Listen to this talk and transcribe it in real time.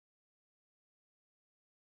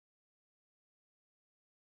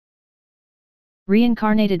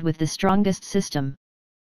Reincarnated with the strongest system.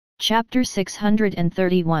 Chapter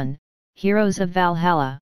 631, Heroes of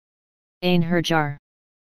Valhalla. Einherjar.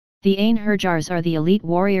 The Einherjars are the elite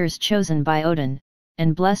warriors chosen by Odin,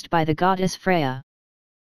 and blessed by the goddess Freya.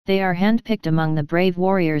 They are handpicked among the brave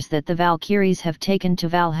warriors that the Valkyries have taken to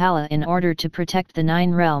Valhalla in order to protect the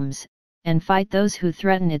Nine Realms, and fight those who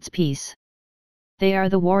threaten its peace. They are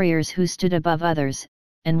the warriors who stood above others,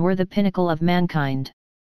 and were the pinnacle of mankind.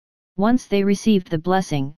 Once they received the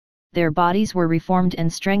blessing, their bodies were reformed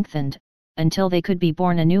and strengthened, until they could be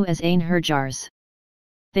born anew as Einherjars.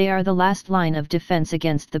 They are the last line of defense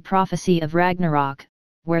against the prophecy of Ragnarok,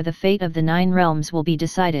 where the fate of the Nine Realms will be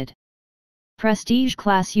decided. Prestige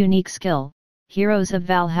Class Unique Skill, Heroes of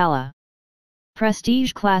Valhalla.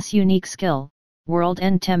 Prestige Class Unique Skill, World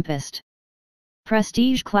End Tempest.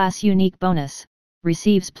 Prestige Class Unique Bonus,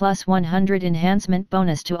 receives plus 100 enhancement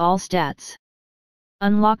bonus to all stats.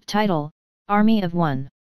 Unlocked Title, Army of One.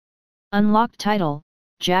 Unlocked Title,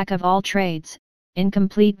 Jack of All Trades,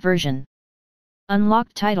 incomplete version.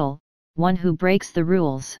 Unlocked Title, One Who Breaks the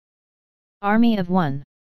Rules. Army of One.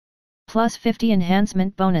 Plus 50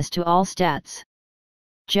 enhancement bonus to all stats.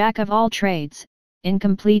 Jack of All Trades,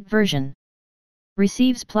 incomplete version.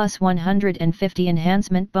 Receives plus 150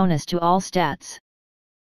 enhancement bonus to all stats.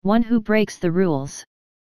 One Who Breaks the Rules.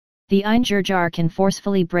 The Einherjar can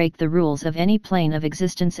forcefully break the rules of any plane of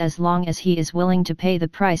existence as long as he is willing to pay the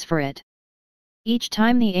price for it. Each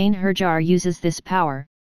time the Einherjar uses this power,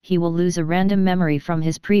 he will lose a random memory from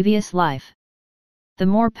his previous life. The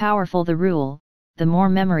more powerful the rule, the more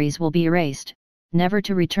memories will be erased, never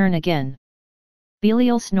to return again.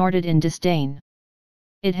 Belial snorted in disdain.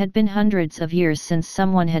 It had been hundreds of years since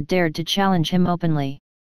someone had dared to challenge him openly.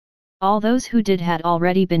 All those who did had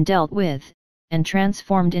already been dealt with, and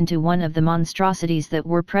transformed into one of the monstrosities that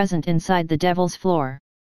were present inside the Devil's Floor.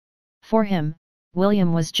 For him,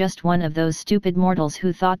 William was just one of those stupid mortals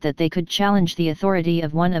who thought that they could challenge the authority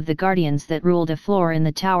of one of the guardians that ruled a floor in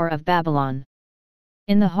the Tower of Babylon.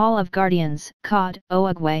 In the Hall of Guardians, Cod,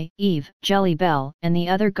 Oogway, Eve, Jelly Bell, and the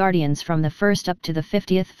other guardians from the 1st up to the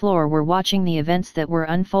 50th floor were watching the events that were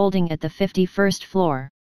unfolding at the 51st floor.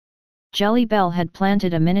 Jelly Bell had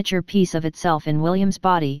planted a miniature piece of itself in William's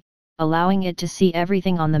body, allowing it to see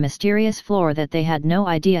everything on the mysterious floor that they had no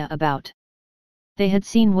idea about. They had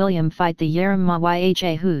seen William fight the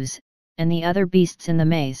Yahus, and the other beasts in the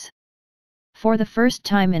maze. For the first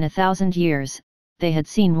time in 1,000 years, they had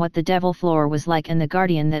seen what the Devil Floor was like and the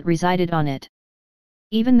guardian that resided on it.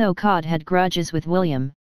 Even though Cod had grudges with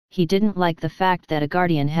William, he didn't like the fact that a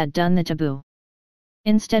guardian had done the taboo.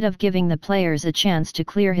 Instead of giving the players a chance to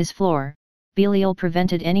clear his floor, Belial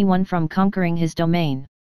prevented anyone from conquering his domain.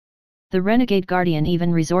 The renegade guardian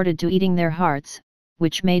even resorted to eating their hearts,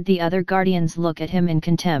 which made the other guardians look at him in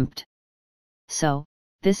contempt. So,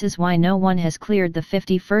 this is why no one has cleared the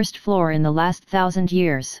 51st floor in the last 1,000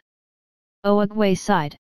 years. Oogway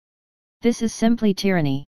sighed. This is simply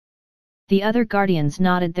tyranny. The other guardians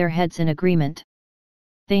nodded their heads in agreement.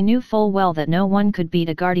 They knew full well that no one could beat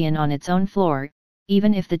a guardian on its own floor,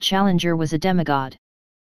 even if the challenger was a demigod.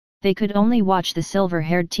 They could only watch the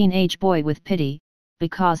silver-haired teenage boy with pity,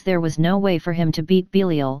 because there was no way for him to beat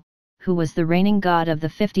Belial, who was the reigning god of the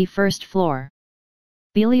 51st floor.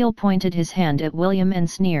 Belial pointed his hand at William and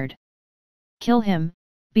sneered. "Kill him,"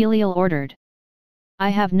 Belial ordered. "I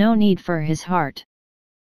have no need for his heart.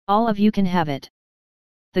 All of you can have it."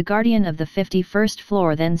 The guardian of the 51st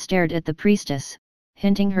floor then stared at the priestess,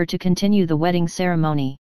 hinting her to continue the wedding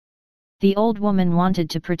ceremony. The old woman wanted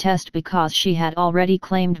to protest because she had already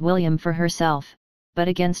claimed William for herself, but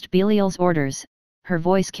against Belial's orders, her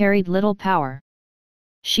voice carried little power.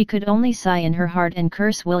 She could only sigh in her heart and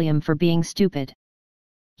curse William for being stupid.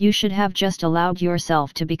 "You should have just allowed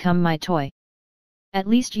yourself to become my toy. At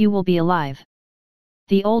least you will be alive."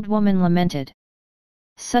 The old woman lamented.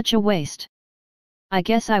 "Such a waste. I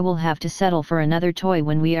guess I will have to settle for another toy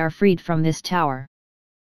when we are freed from this tower."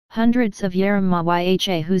 Hundreds of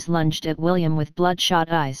Yahus lunged at William with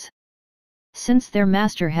bloodshot eyes. Since their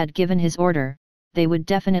master had given his order, they would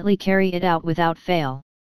definitely carry it out without fail.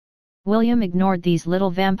 William ignored these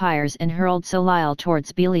little vampires and hurled Solile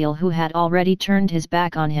towards Belial, who had already turned his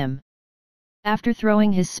back on him. After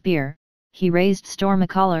throwing his spear, he raised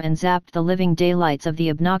Stormacala and zapped the living daylights of the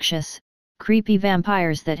obnoxious, creepy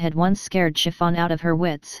vampires that had once scared Chiffon out of her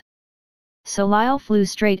wits. Solile flew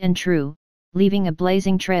straight and true, leaving a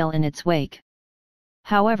blazing trail in its wake.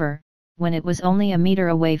 However, when it was only a meter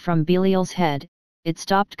away from Belial's head, it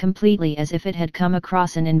stopped completely as if it had come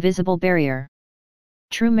across an invisible barrier.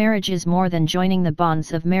 True marriage is more than joining the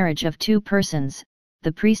bonds of marriage of two persons,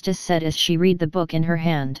 the priestess said as she read the book in her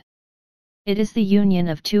hand. It is the union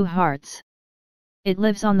of two hearts. It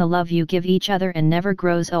lives on the love you give each other and never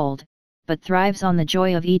grows old, but thrives on the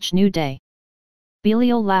joy of each new day.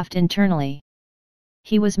 Belial laughed internally.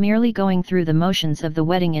 He was merely going through the motions of the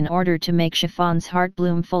wedding in order to make Chiffon's heart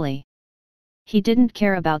bloom fully. He didn't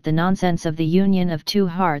care about the nonsense of the union of two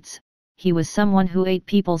hearts. He was someone who ate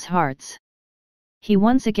people's hearts. He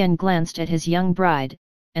once again glanced at his young bride,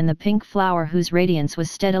 and the pink flower whose radiance was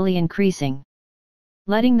steadily increasing.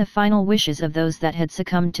 Letting the final wishes of those that had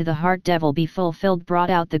succumbed to the heart devil be fulfilled brought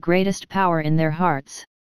out the greatest power in their hearts.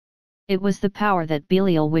 It was the power that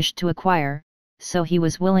Belial wished to acquire, so he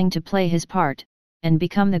was willing to play his part, and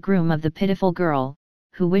become the groom of the pitiful girl,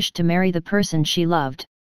 who wished to marry the person she loved.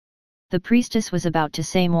 The priestess was about to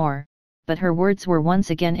say more, but her words were once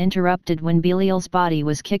again interrupted when Belial's body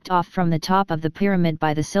was kicked off from the top of the pyramid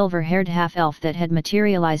by the silver-haired half-elf that had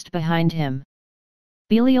materialized behind him.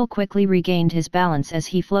 Belial quickly regained his balance as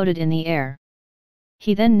he floated in the air.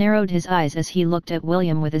 He then narrowed his eyes as he looked at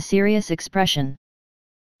William with a serious expression.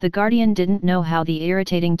 The guardian didn't know how the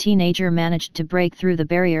irritating teenager managed to break through the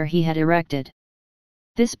barrier he had erected.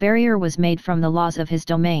 This barrier was made from the laws of his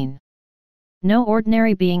domain. No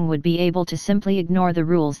ordinary being would be able to simply ignore the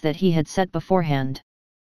rules that he had set beforehand.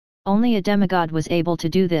 Only a demigod was able to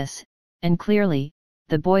do this, and clearly,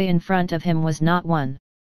 the boy in front of him was not one.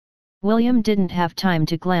 William didn't have time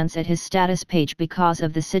to glance at his status page because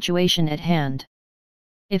of the situation at hand.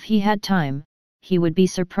 If he had time, he would be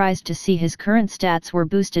surprised to see his current stats were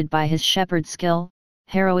boosted by his shepherd skill,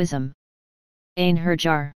 heroism.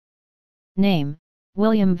 Einherjar. Name,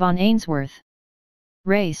 William von Ainsworth.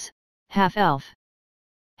 Race, half-elf.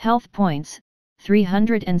 Health points,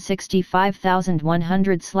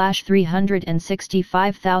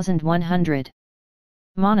 365,100/365,100.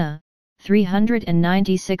 Mana,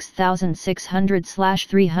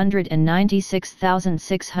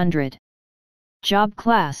 396,600/396,600. Job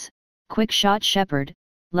class, Quick Shot Shepherd,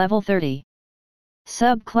 level 30.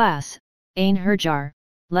 Subclass, Einherjar,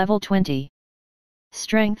 level 20.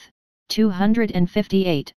 Strength,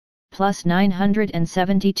 258, plus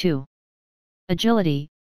 972. Agility,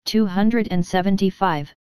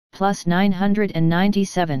 275, plus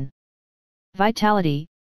 997. Vitality,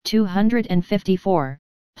 254,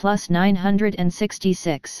 plus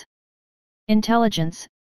 966. Intelligence,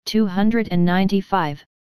 295,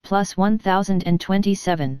 plus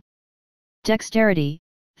 1027. Dexterity,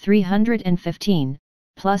 315,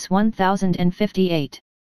 plus 1058.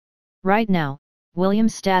 Right now,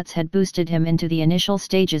 William's stats had boosted him into the initial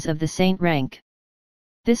stages of the Saint rank.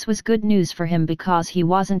 This was good news for him because he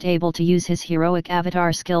wasn't able to use his heroic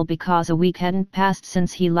avatar skill because a week hadn't passed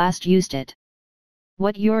since he last used it.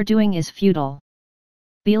 What you're doing is futile.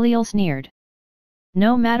 Belial sneered.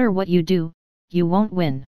 No matter what you do, you won't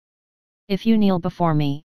win. If you kneel before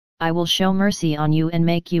me, I will show mercy on you and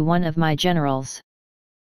make you one of my generals.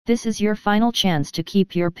 This is your final chance to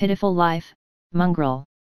keep your pitiful life, mongrel.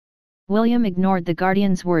 William ignored the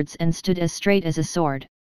guardian's words and stood as straight as a sword.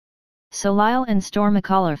 Soleil and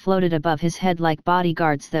Stormacaller floated above his head like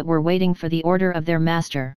bodyguards that were waiting for the order of their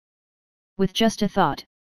master. With just a thought,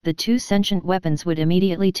 the two sentient weapons would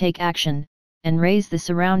immediately take action, and raise the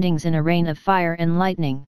surroundings in a rain of fire and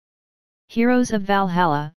lightning. Heroes of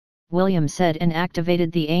Valhalla, William said and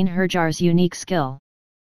activated the Einherjar's unique skill.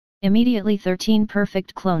 Immediately 13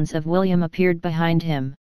 perfect clones of William appeared behind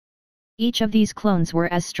him. Each of these clones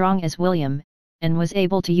were as strong as William, and was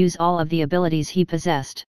able to use all of the abilities he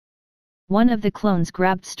possessed. One of the clones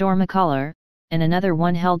grabbed Stormacaller, and another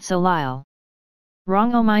one held Soleil.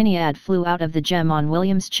 Rongomyniad flew out of the gem on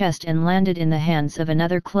William's chest and landed in the hands of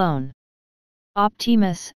another clone.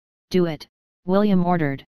 Optimus, do it, William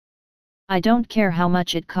ordered. I don't care how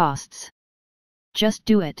much it costs. Just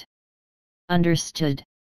do it. Understood.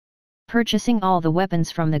 Purchasing all the weapons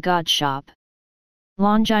from the god shop.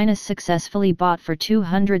 Longinus successfully bought for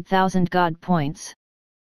 200,000 god points.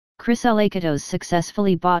 Chrysolacatos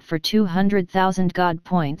successfully bought for 200,000 god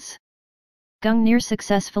points. Gungnir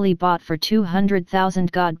successfully bought for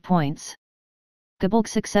 200,000 god points. Gabulk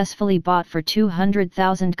successfully bought for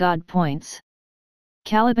 200,000 god points.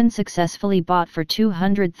 Caliban successfully bought for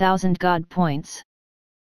 200,000 god points.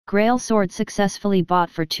 Grail Sword successfully bought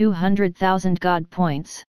for 200,000 god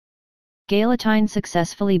points. Galatine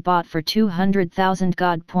successfully bought for 200,000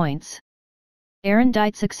 god points.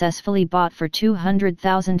 Arendite successfully bought for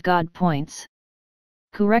 200,000 god points.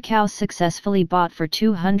 Kurekhaus successfully bought for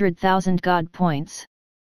 200,000 god points.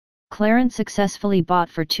 Clarence successfully bought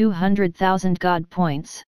for 200,000 god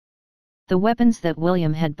points. The weapons that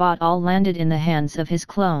William had bought all landed in the hands of his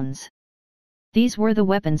clones. These were the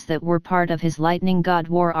weapons that were part of his lightning god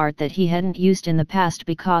war art that he hadn't used in the past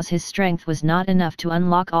because his strength was not enough to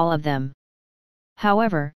unlock all of them.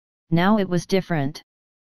 However, now it was different.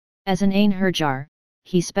 As an Einherjar,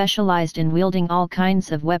 he specialized in wielding all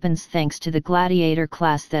kinds of weapons thanks to the gladiator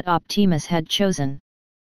class that Optimus had chosen.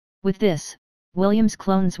 With this, William's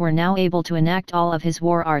clones were now able to enact all of his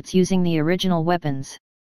war arts using the original weapons.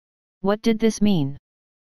 What did this mean?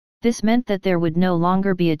 This meant that there would no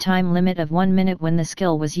longer be a time limit of 1 minute when the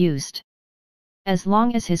skill was used. As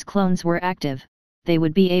long as his clones were active, they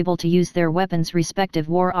would be able to use their weapons' respective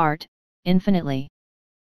war art, infinitely.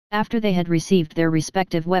 After they had received their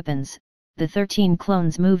respective weapons, the 13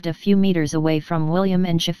 clones moved a few meters away from William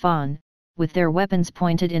and Chiffon, with their weapons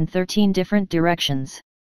pointed in 13 different directions.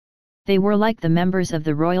 They were like the members of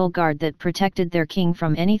the royal guard that protected their king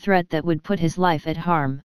from any threat that would put his life at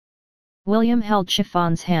harm. William held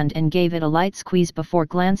Chiffon's hand and gave it a light squeeze before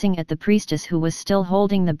glancing at the priestess who was still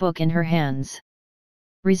holding the book in her hands.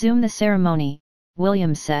 "Resume the ceremony,"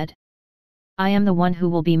 William said. "I am the one who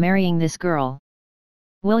will be marrying this girl."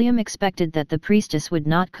 William expected that the priestess would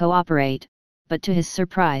not cooperate, but to his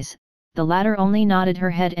surprise, the latter only nodded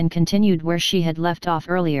her head and continued where she had left off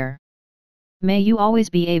earlier. "May you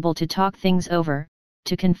always be able to talk things over,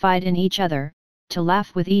 to confide in each other, to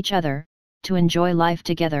laugh with each other, to enjoy life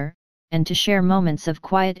together, and to share moments of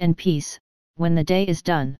quiet and peace, when the day is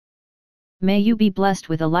done. May you be blessed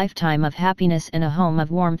with a lifetime of happiness and a home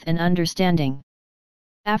of warmth and understanding."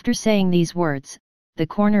 After saying these words, the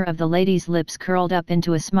corner of the lady's lips curled up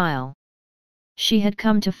into a smile. She had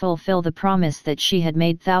come to fulfill the promise that she had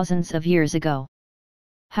made thousands of years ago.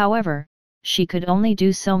 However, she could only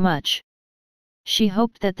do so much. She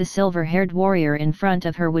hoped that the silver-haired warrior in front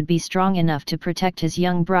of her would be strong enough to protect his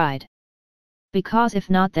young bride. Because if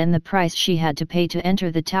not, then the price she had to pay to enter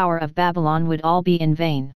the Tower of Babylon would all be in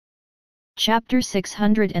vain. Chapter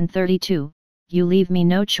 632, You Leave Me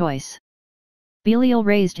No Choice. Belial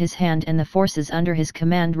raised his hand and the forces under his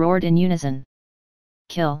command roared in unison.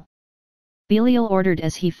 "Kill!" Belial ordered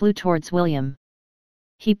as he flew towards William.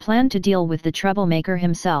 He planned to deal with the troublemaker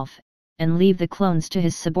himself, and leave the clones to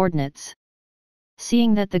his subordinates.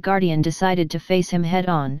 Seeing that the Guardian decided to face him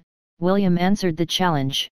head-on, William answered the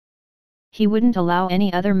challenge. He wouldn't allow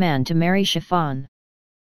any other man to marry Chiffon.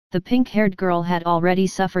 The pink-haired girl had already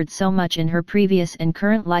suffered so much in her previous and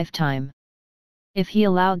current lifetime. If he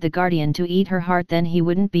allowed the Guardian to eat her heart, then he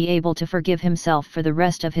wouldn't be able to forgive himself for the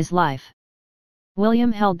rest of his life.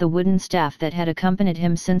 William held the wooden staff that had accompanied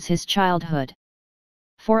him since his childhood.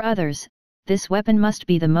 For others, this weapon must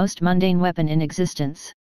be the most mundane weapon in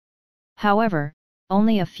existence. However,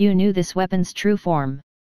 only a few knew this weapon's true form.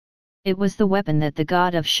 It was the weapon that the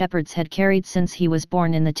god of shepherds had carried since he was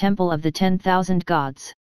born in the temple of the 10,000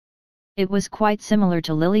 gods. It was quite similar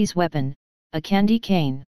to Lily's weapon, a candy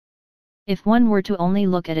cane. If one were to only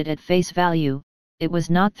look at it at face value, it was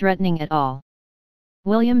not threatening at all.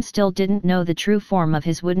 William still didn't know the true form of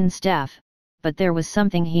his wooden staff, but there was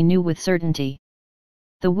something he knew with certainty.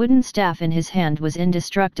 The wooden staff in his hand was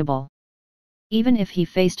indestructible. Even if he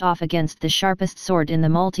faced off against the sharpest sword in the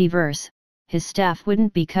multiverse, his staff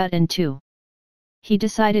wouldn't be cut in two. He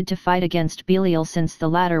decided to fight against Belial since the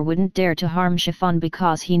latter wouldn't dare to harm Chiffon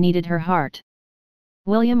because he needed her heart.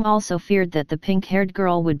 William also feared that the pink-haired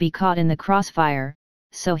girl would be caught in the crossfire,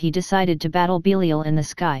 so he decided to battle Belial in the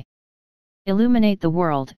sky. "Illuminate the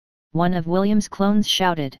world," one of William's clones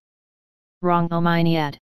shouted. "Wrong,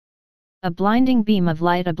 Ominiad." A blinding beam of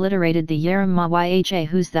light obliterated the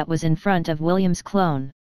Yerma-Yhahus that was in front of William's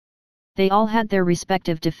clone. They all had their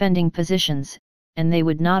respective defending positions, and they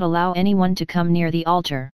would not allow anyone to come near the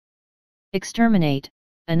altar. "Exterminate,"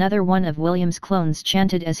 another one of William's clones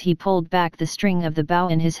chanted as he pulled back the string of the bow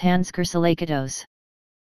in his hands. Kersalakatos.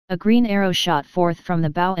 A green arrow shot forth from the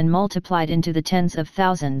bow and multiplied into the tens of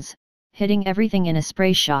thousands, hitting everything in a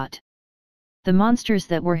spray shot. The monsters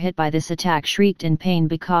that were hit by this attack shrieked in pain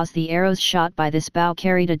because the arrows shot by this bow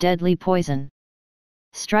carried a deadly poison.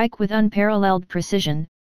 "Strike with unparalleled precision,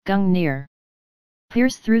 Gungnir.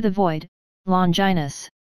 Pierce through the void, Longinus.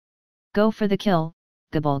 Go for the kill,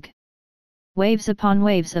 Gabulg." Waves upon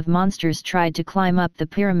waves of monsters tried to climb up the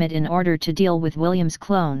pyramid in order to deal with William's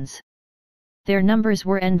clones. Their numbers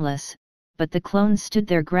were endless, but the clones stood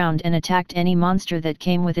their ground and attacked any monster that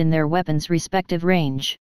came within their weapons' respective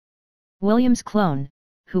range. William's clone,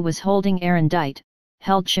 who was holding Erendite,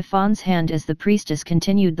 held Chiffon's hand as the priestess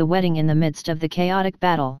continued the wedding in the midst of the chaotic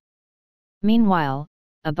battle. Meanwhile,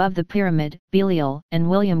 above the pyramid, Belial and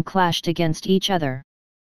William clashed against each other.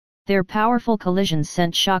 Their powerful collisions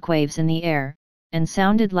sent shockwaves in the air, and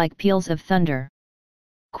sounded like peals of thunder.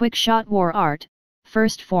 Quick shot war art,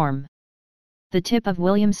 first form. The tip of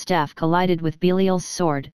William's staff collided with Belial's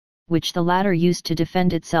sword, which the latter used to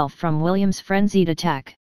defend itself from William's frenzied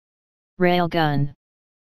attack. Railgun.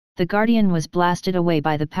 The Guardian was blasted away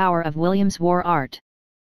by the power of William's war art.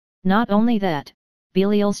 Not only that,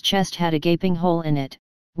 Belial's chest had a gaping hole in it,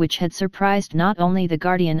 which had surprised not only the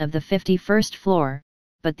Guardian of the 51st floor,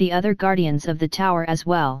 but the other guardians of the tower as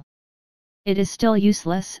well. "It is still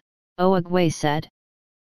useless," Oogway said.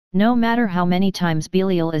 "No matter how many times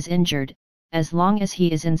Belial is injured, as long as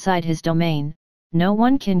he is inside his domain, no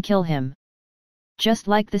one can kill him." Just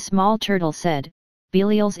like the small turtle said,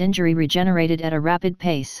 Belial's injury regenerated at a rapid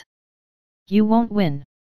pace. "You won't win."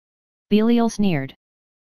 Belial sneered.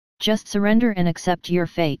 "Just surrender and accept your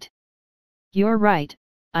fate." "You're right,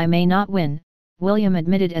 I may not win," William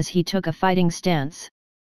admitted as he took a fighting stance.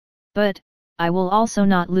 "But, I will also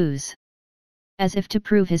not lose." As if to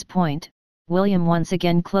prove his point, William once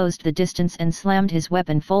again closed the distance and slammed his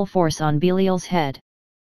weapon full force on Belial's head.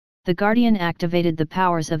 The Guardian activated the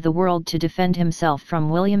powers of the world to defend himself from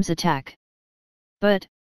William's attack. But,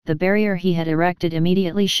 the barrier he had erected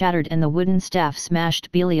immediately shattered and the wooden staff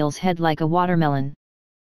smashed Belial's head like a watermelon.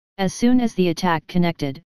 As soon as the attack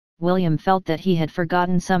connected, William felt that he had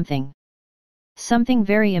forgotten something. Something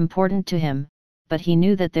very important to him, but he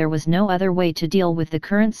knew that there was no other way to deal with the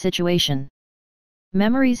current situation.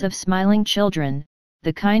 Memories of smiling children,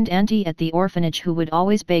 the kind auntie at the orphanage who would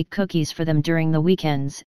always bake cookies for them during the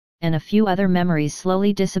weekends, and a few other memories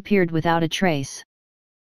slowly disappeared without a trace.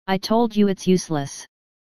 "I told you it's useless."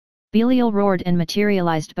 Belial roared and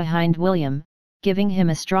materialized behind William, giving him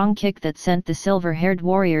a strong kick that sent the silver-haired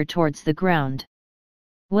warrior towards the ground.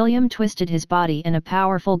 William twisted his body and a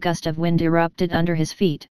powerful gust of wind erupted under his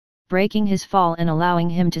feet, breaking his fall and allowing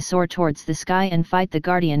him to soar towards the sky and fight the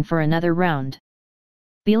Guardian for another round.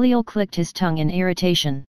 Belial clicked his tongue in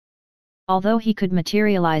irritation. Although he could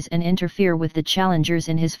materialize and interfere with the challengers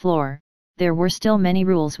in his floor, there were still many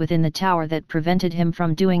rules within the tower that prevented him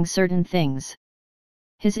from doing certain things.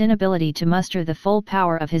 His inability to muster the full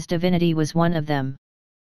power of his divinity was one of them.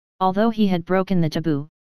 Although he had broken the taboo,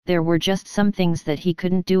 there were just some things that he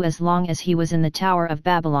couldn't do as long as he was in the Tower of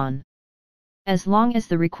Babylon. As long as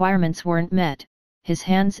the requirements weren't met, his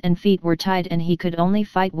hands and feet were tied and he could only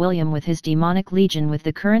fight William with his demonic legion with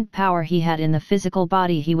the current power he had in the physical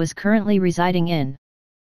body he was currently residing in.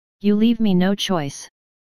 "You leave me no choice."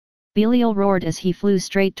 Belial roared as he flew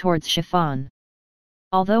straight towards Chiffon.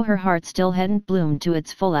 Although her heart still hadn't bloomed to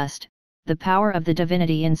its fullest, the power of the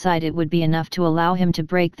divinity inside it would be enough to allow him to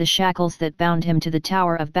break the shackles that bound him to the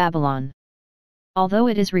Tower of Babylon. Although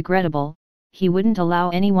it is regrettable, he wouldn't allow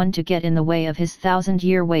anyone to get in the way of his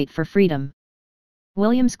 1,000-year wait for freedom.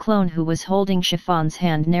 William's clone, who was holding Chiffon's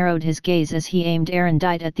hand, narrowed his gaze as he aimed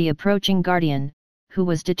erudite at the approaching Guardian, who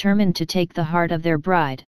was determined to take the heart of their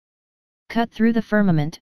bride. Cut through the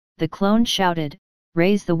firmament, the clone shouted,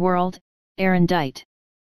 "Raise the world, erudite!"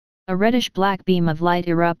 A reddish-black beam of light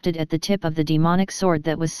erupted at the tip of the demonic sword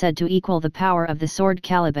that was said to equal the power of the sword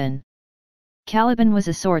Caliban. Caliban was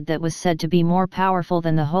a sword that was said to be more powerful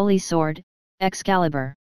than the holy sword,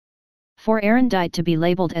 Excalibur. For erudite to be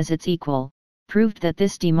labeled as its equal, proved that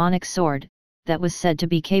this demonic sword, that was said to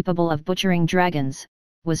be capable of butchering dragons,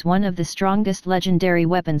 was one of the strongest legendary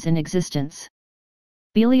weapons in existence.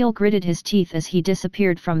 Belial gritted his teeth as he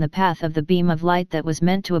disappeared from the path of the beam of light that was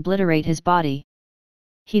meant to obliterate his body.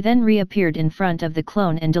 He then reappeared in front of the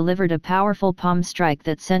clone and delivered a powerful palm strike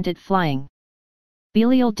that sent it flying.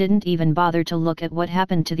 Belial didn't even bother to look at what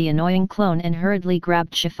happened to the annoying clone and hurriedly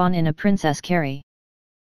grabbed Chiffon in a princess carry.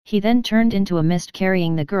 He then turned into a mist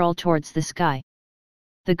carrying the girl towards the sky.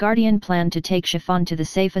 The Guardian planned to take Chiffon to the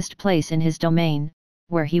safest place in his domain,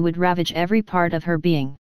 where he would ravage every part of her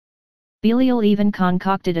being. Belial even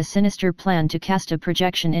concocted a sinister plan to cast a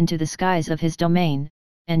projection into the skies of his domain,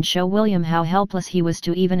 and show William how helpless he was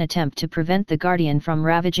to even attempt to prevent the Guardian from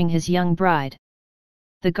ravaging his young bride.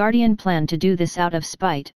 The Guardian planned to do this out of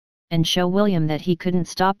spite, and show William that he couldn't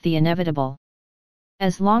stop the inevitable.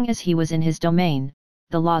 As long as he was in his domain,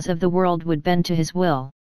 the laws of the world would bend to his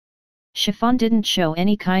will. Chiffon didn't show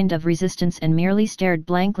any kind of resistance and merely stared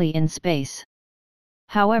blankly in space.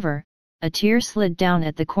 However, a tear slid down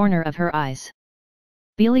at the corner of her eyes.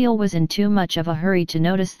 Belial was in too much of a hurry to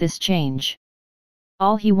notice this change.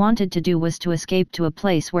 All he wanted to do was to escape to a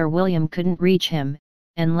place where William couldn't reach him,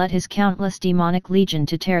 and let his countless demonic legion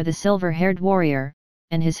to tear the silver-haired warrior,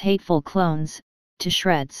 and his hateful clones, to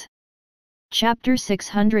shreds. Chapter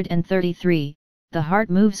 633, The Heart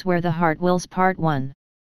Moves Where the Heart Wills, Part 1.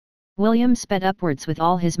 William sped upwards with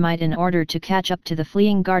all his might in order to catch up to the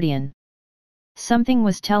fleeing Guardian. Something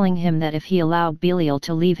was telling him that if he allowed Belial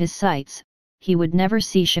to leave his sights, he would never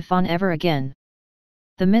see Chiffon ever again.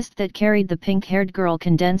 The mist that carried the pink-haired girl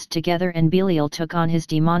condensed together and Belial took on his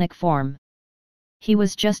demonic form. He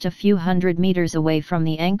was just a few hundred meters away from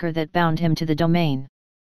the anchor that bound him to the domain.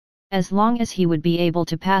 As long as he would be able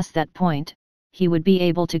to pass that point, he would be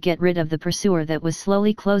able to get rid of the pursuer that was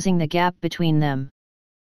slowly closing the gap between them.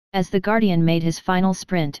 As the Guardian made his final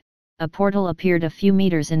sprint, a portal appeared a few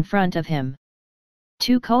meters in front of him.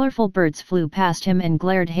 Two colorful birds flew past him and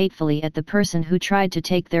glared hatefully at the person who tried to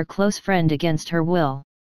take their close friend against her will.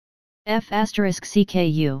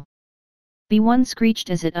 F***CKU. B1 screeched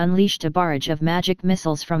as it unleashed a barrage of magic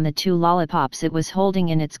missiles from the two lollipops it was holding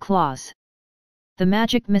in its claws. The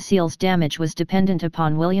magic missiles' damage was dependent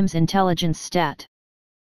upon William's intelligence stat.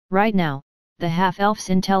 Right now, the half-elf's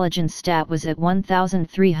intelligence stat was at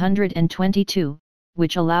 1322,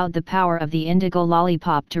 which allowed the power of the indigo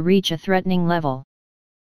lollipop to reach a threatening level.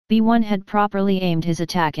 B1 had properly aimed his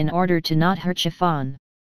attack in order to not hurt Chiffon.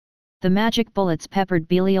 The magic bullets peppered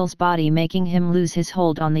Belial's body, making him lose his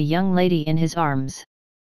hold on the young lady in his arms.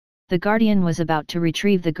 The Guardian was about to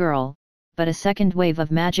retrieve the girl, but a second wave of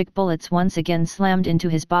magic bullets once again slammed into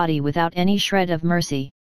his body without any shred of mercy.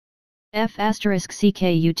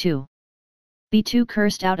 F***CKU2. B2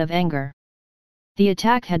 cursed out of anger. The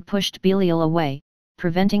attack had pushed Belial away,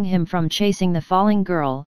 preventing him from chasing the falling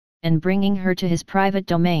girl, and bringing her to his private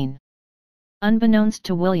domain. Unbeknownst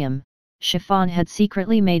to William, Chiffon had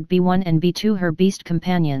secretly made B1 and B2 her beast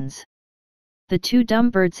companions. The two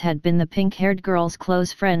dumb birds had been the pink-haired girl's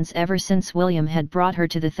close friends ever since William had brought her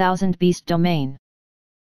to the Thousand Beast domain.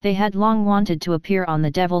 They had long wanted to appear on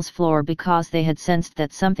the Devil's Floor because they had sensed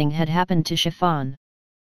that something had happened to Chiffon.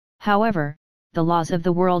 However, the laws of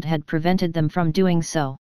the world had prevented them from doing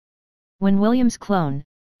so. When William's clone,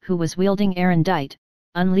 who was wielding Erendite,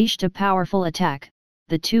 unleashed a powerful attack,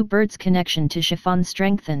 the two birds' connection to Chiffon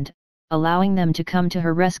strengthened, allowing them to come to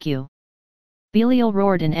her rescue. Belial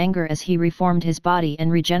roared in anger as he reformed his body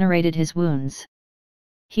and regenerated his wounds.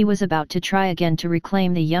 He was about to try again to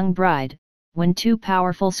reclaim the young bride, when two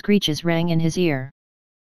powerful screeches rang in his ear.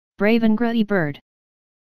 Brave and grutty bird!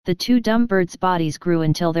 The two dumb birds' bodies grew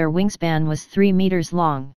until their wingspan was 3 meters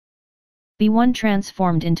long. B1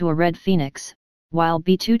 transformed into a red phoenix, while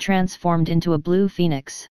B2 transformed into a blue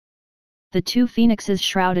phoenix. The two phoenixes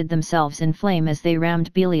shrouded themselves in flame as they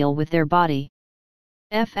rammed Belial with their body.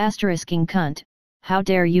 F***ing cunt, how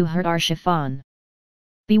dare you hurt our Chiffon!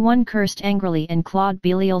 B1 cursed angrily and clawed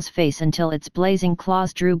Belial's face until its blazing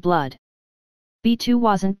claws drew blood. B2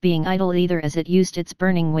 wasn't being idle either, as it used its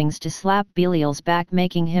burning wings to slap Belial's back,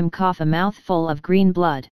 making him cough a mouthful of green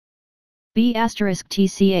blood.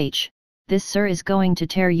 B***tch, this sir is going to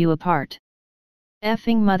tear you apart.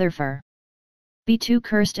 Effing motherfucker. B2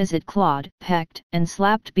 cursed as it clawed, pecked, and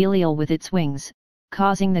slapped Belial with its wings,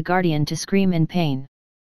 causing the Guardian to scream in pain.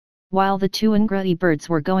 While the two ungrutty birds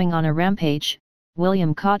were going on a rampage,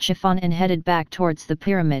 William caught Chiffon and headed back towards the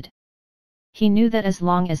pyramid. He knew that as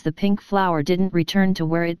long as the pink flower didn't return to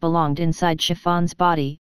where it belonged inside Chiffon's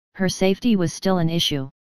body, her safety was still an issue.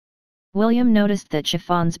 William noticed that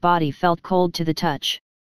Chiffon's body felt cold to the touch.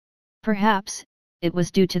 Perhaps, it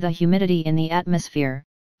was due to the humidity in the atmosphere,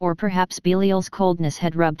 or perhaps Belial's coldness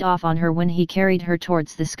had rubbed off on her when he carried her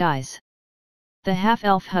towards the skies. The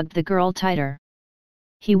half-elf hugged the girl tighter.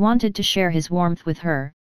 He wanted to share his warmth with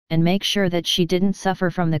her, and make sure that she didn't suffer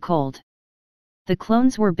from the cold. The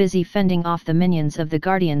clones were busy fending off the minions of the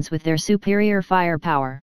Guardians with their superior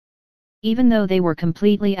firepower. Even though they were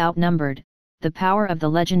completely outnumbered, the power of the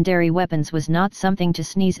legendary weapons was not something to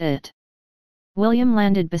sneeze at. William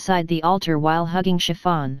landed beside the altar while hugging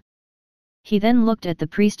Chiffon. He then looked at the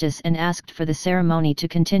priestess and asked for the ceremony to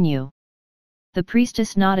continue. The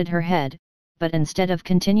priestess nodded her head, but instead of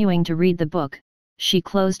continuing to read the book, she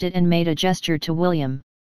closed it and made a gesture to William.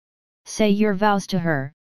 "Say your vows to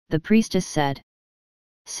her," the priestess said.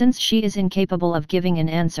 "Since she is incapable of giving an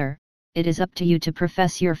answer, it is up to you to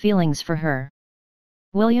profess your feelings for her."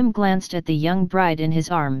 William glanced at the young bride in his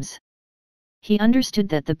arms. He understood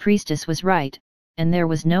that the priestess was right, and there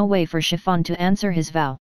was no way for Chiffon to answer his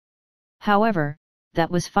vow. However,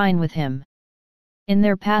 that was fine with him. In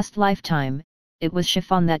their past lifetime, it was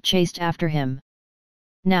Chiffon that chased after him.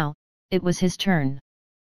 Now, it was his turn.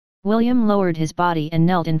 William lowered his body and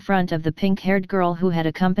knelt in front of the pink-haired girl who had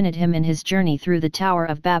accompanied him in his journey through the Tower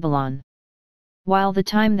of Babylon. While the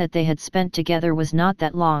time that they had spent together was not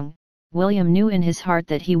that long, William knew in his heart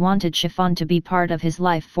that he wanted Chiffon to be part of his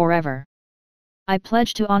life forever. "I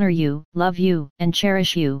pledge to honor you, love you, and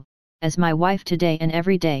cherish you, as my wife today and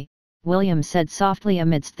every day," William said softly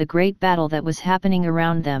amidst the great battle that was happening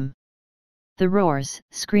around them. The roars,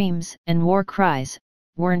 screams, and war cries,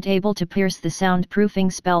 weren't able to pierce the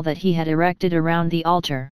soundproofing spell that he had erected around the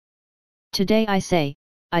altar. "Today I say,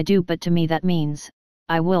 I do, but to me that means,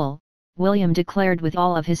 I will," William declared with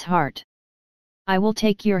all of his heart. "I will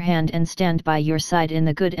take your hand and stand by your side in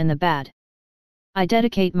the good and the bad. I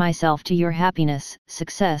dedicate myself to your happiness,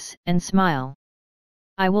 success, and smile.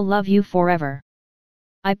 I will love you forever.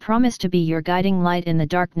 I promise to be your guiding light in the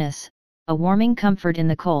darkness, a warming comfort in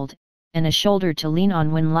the cold, and a shoulder to lean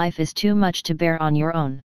on when life is too much to bear on your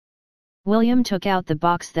own." William took out the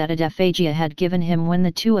box that Adaphagia had given him when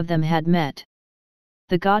the two of them had met.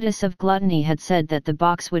 The goddess of gluttony had said that the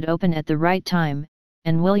box would open at the right time,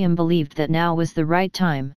 and William believed that now was the right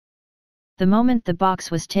time. The moment the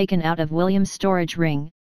box was taken out of William's storage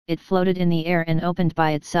ring, it floated in the air and opened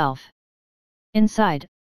by itself. Inside,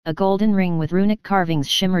 a golden ring with runic carvings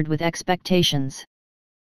shimmered with expectations.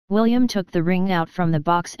 William took the ring out from the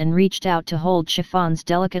box and reached out to hold Chiffon's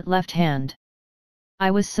delicate left hand. "I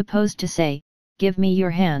was supposed to say, 'Give me your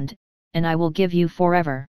hand, and I will give you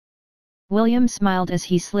forever.'" William smiled as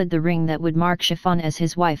he slid the ring that would mark Chiffon as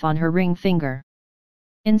his wife on her ring finger.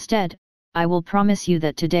 "Instead, I will promise you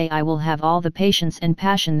that today I will have all the patience and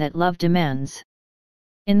passion that love demands.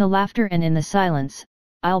 In the laughter and in the silence,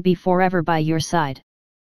 I'll be forever by your side.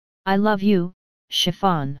 I love you,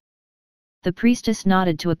 Chiffon." The priestess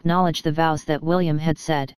nodded to acknowledge the vows that William had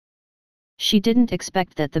said. She didn't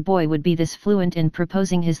expect that the boy would be this fluent in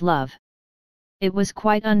proposing his love. It was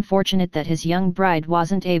quite unfortunate that his young bride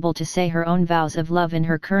wasn't able to say her own vows of love in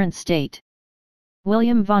her current state.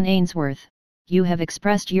 "William von Ainsworth, you have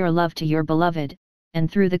expressed your love to your beloved, and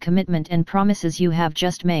through the commitment and promises you have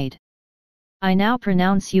just made, I now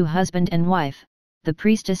pronounce you husband and wife," the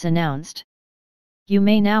priestess announced. "You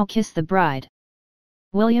may now kiss the bride."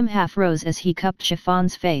 William half rose as he cupped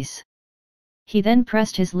Chiffon's face. He then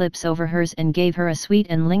pressed his lips over hers and gave her a sweet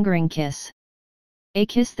and lingering kiss. A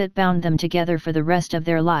kiss that bound them together for the rest of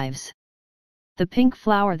their lives. The pink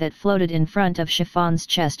flower that floated in front of Chiffon's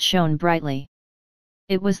chest shone brightly.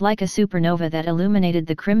 It was like a supernova that illuminated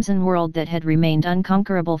the crimson world that had remained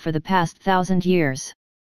unconquerable for the past 1,000 years.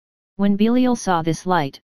 When Belial saw this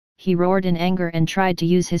light, he roared in anger and tried to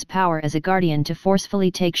use his power as a guardian to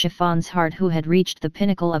forcefully take Chiffon's heart, who had reached the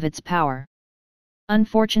pinnacle of its power.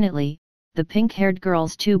 Unfortunately, the pink-haired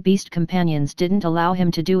girl's two beast companions didn't allow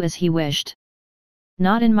him to do as he wished.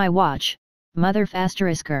 "Not in my watch, Mother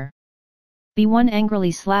Fasterisker." B1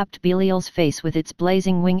 angrily slapped Belial's face with its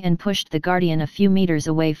blazing wing and pushed the guardian a few meters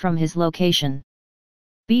away from his location.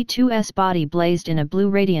 B2's body blazed in a blue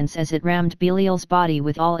radiance as it rammed Belial's body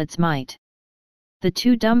with all its might. The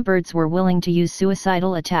two dumb birds were willing to use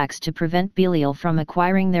suicidal attacks to prevent Belial from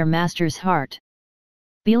acquiring their master's heart.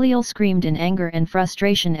 Belial screamed in anger and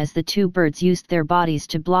frustration as the two birds used their bodies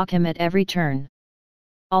to block him at every turn.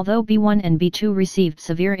 Although B1 and B2 received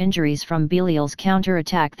severe injuries from Belial's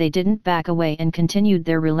counter-attack, they didn't back away and continued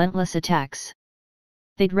their relentless attacks.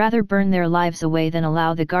 They'd rather burn their lives away than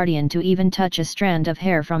allow the guardian to even touch a strand of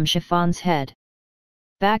hair from Chiffon's head.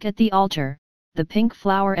 Back at the altar, the pink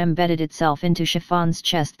flower embedded itself into Chiffon's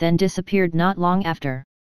chest, then disappeared not long after.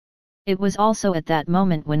 It was also at that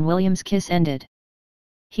moment when William's kiss ended.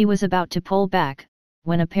 He was about to pull back,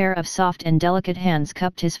 when a pair of soft and delicate hands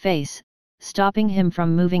cupped his face, stopping him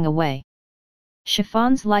from moving away.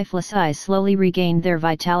 Chiffon's lifeless eyes slowly regained their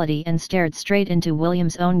vitality and stared straight into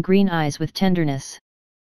William's own green eyes with tenderness.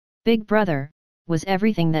 "Big brother, was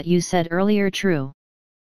everything that you said earlier true?"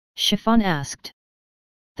 Chiffon asked.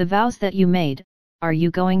 "The vows that you made, are you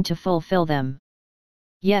going to fulfill them?"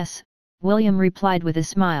 "Yes," William replied with a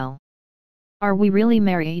smile. "Are we really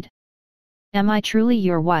married? Am I truly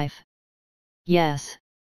your wife?" "Yes."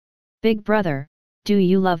 "Big brother, do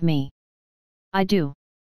you love me?" "I do."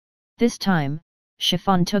 This time,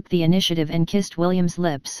 Chiffon took the initiative and kissed William's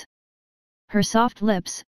lips. Her soft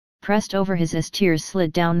lips, pressed over his as tears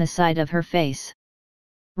slid down the side of her face.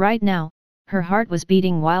 Right now, her heart was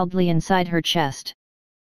beating wildly inside her chest.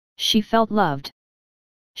 She felt loved.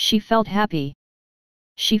 She felt happy.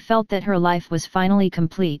 She felt that her life was finally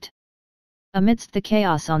complete. Amidst the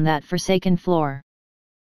chaos on that forsaken floor.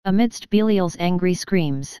 Amidst Belial's angry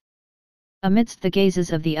screams. Amidst the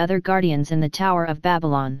gazes of the other guardians in the Tower of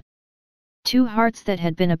Babylon. Two hearts that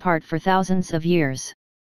had been apart for thousands of years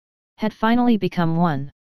had finally become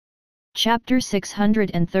one. Chapter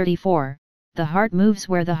 634, The Heart Moves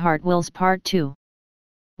Where the Heart Wills, Part 2.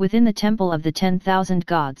 Within the Temple of the 10,000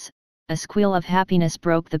 Gods, a squeal of happiness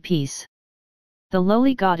broke the peace. The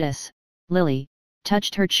lowly goddess, Lily,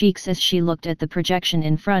 touched her cheeks as she looked at the projection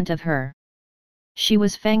in front of her. She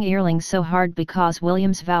was fang-earling so hard because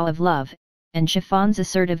William's vow of love, and Chiffon's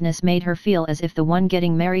assertiveness made her feel as if the one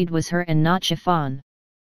getting married was her and not Chiffon.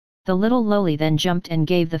 The little lowly then jumped and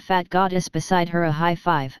gave the fat goddess beside her a high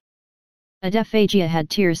five. Adephagia had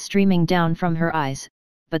tears streaming down from her eyes,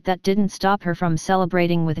 but that didn't stop her from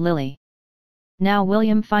celebrating with Lily. Now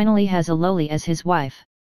William finally has a lowly as his wife.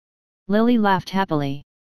 Lily laughed happily.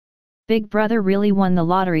 Big brother really won the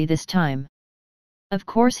lottery this time. Of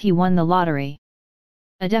course he won the lottery.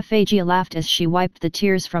 Adephagia laughed as she wiped the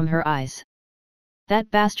tears from her eyes. That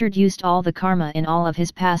bastard used all the karma in all of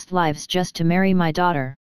his past lives just to marry my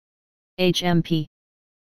daughter. HMP.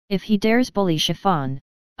 If he dares bully Chiffon,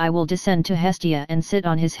 I will descend to Hestia and sit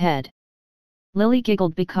on his head. Lily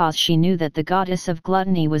giggled because she knew that the goddess of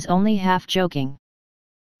gluttony was only half joking.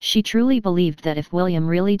 She truly believed that if William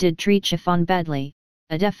really did treat Chiffon badly,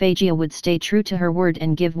 Adephagia would stay true to her word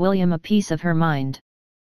and give William a piece of her mind.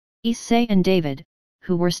 Issei and David,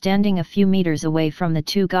 who were standing a few meters away from the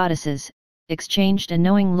two goddesses, exchanged a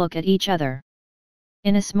knowing look at each other.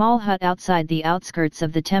 In a small hut outside the outskirts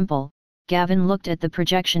of the temple, Gavin looked at the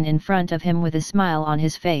projection in front of him with a smile on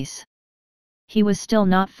his face. He was still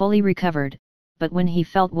not fully recovered, but when he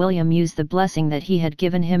felt William use the blessing that he had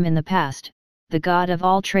given him in the past, the god of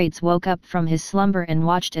all trades woke up from his slumber and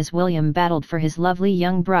watched as William battled for his lovely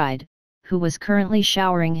young bride, who was currently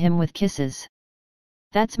showering him with kisses.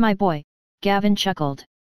 "That's my boy," Gavin chuckled.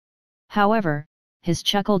 However, his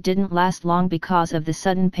chuckle didn't last long because of the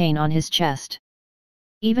sudden pain on his chest.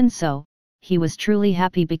 Even so, he was truly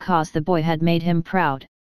happy because the boy had made him proud.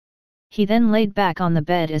 He then laid back on the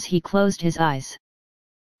bed as he closed his eyes.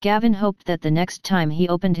 Gavin hoped that the next time he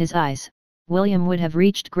opened his eyes, William would have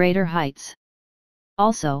reached greater heights.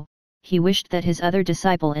 Also, he wished that his other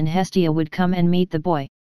disciple in Hestia would come and meet the boy.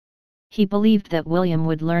 He believed that William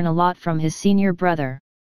would learn a lot from his senior brother.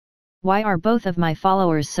 Why are both of my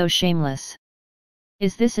followers so shameless?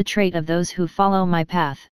 Is this a trait of those who follow my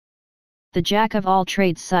path? The jack of all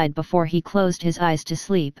trades sighed before he closed his eyes to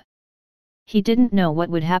sleep. He didn't know what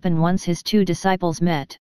would happen once his two disciples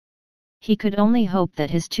met. He could only hope that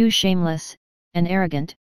his two shameless, and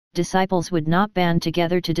arrogant, disciples would not band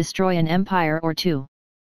together to destroy an empire or two.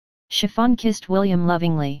 Chiffon kissed William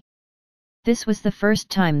lovingly. This was the first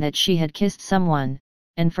time that she had kissed someone,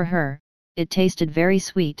 and for her, it tasted very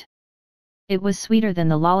sweet. It was sweeter than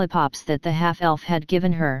the lollipops that the half-elf had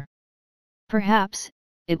given her. Perhaps,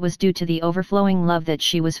 it was due to the overflowing love that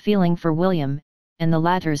she was feeling for William, and the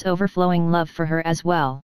latter's overflowing love for her as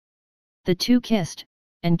well. The two kissed,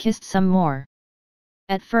 and kissed some more.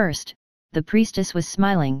 At first, the priestess was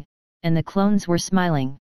smiling, and the clones were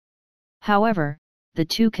smiling. However, the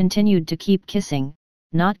two continued to keep kissing,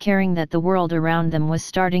 not caring that the world around them was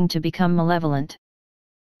starting to become malevolent.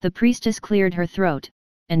 The priestess cleared her throat,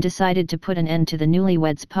 and decided to put an end to the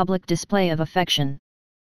newlyweds' public display of affection.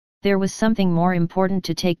 There was something more important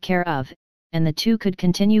to take care of, and the two could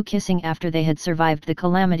continue kissing after they had survived the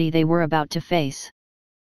calamity they were about to face.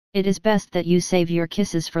 "It is best that you save your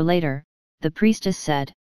kisses for later," the priestess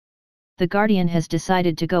said. "The guardian has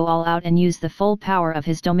decided to go all out and use the full power of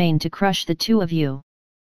his domain to crush the two of you."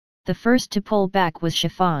 The first to pull back was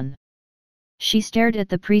Chiffon. She stared at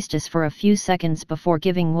the priestess for a few seconds before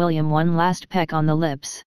giving William one last peck on the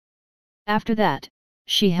lips. After that,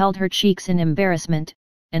 she held her cheeks in embarrassment,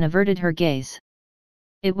 and averted her gaze.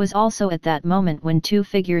 It was also at that moment when two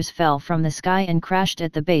figures fell from the sky and crashed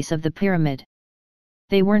at the base of the pyramid.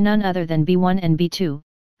 They were none other than B1 and B2,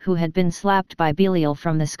 who had been slapped by Belial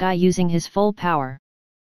from the sky using his full power.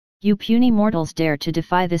 "You puny mortals dare to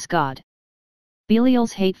defy this god!"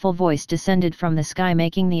 Belial's hateful voice descended from the sky,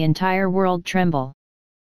 making the entire world tremble.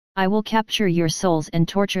 "I will capture your souls and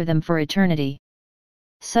torture them for eternity."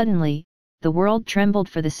 Suddenly, the world trembled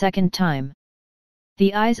for the second time.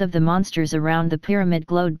 The eyes of the monsters around the pyramid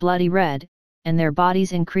glowed bloody red, and their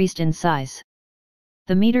bodies increased in size.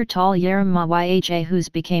 The meter-tall Yerma-Yhahus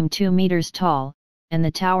became 2 meters tall, and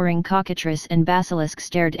the towering cockatrice and basilisk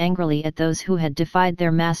stared angrily at those who had defied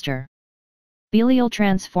their master. Belial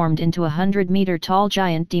transformed into a 100-meter-tall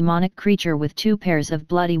giant demonic creature with 2 pairs of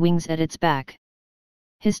bloody wings at its back.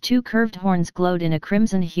 His 2 curved horns glowed in a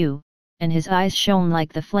crimson hue, and his eyes shone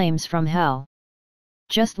like the flames from hell.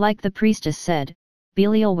 Just like the priestess said,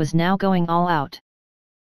 Belial was now going all out.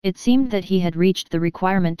 It seemed that he had reached the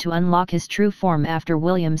requirement to unlock his true form after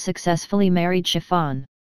William successfully married Chiffon.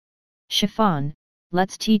 "Chiffon,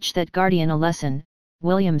 let's teach that guardian a lesson,"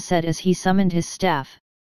 William said as he summoned his staff.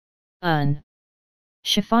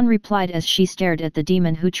 Chiffon replied as she stared at the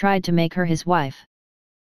demon who tried to make her his wife.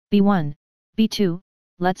 "B1, B2,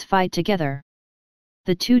 let's fight together."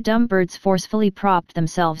 The 2 dumb birds forcefully propped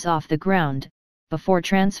themselves off the ground, before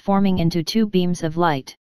transforming into 2 beams of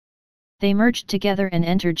light. They merged together and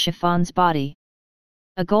entered Chiffon's body.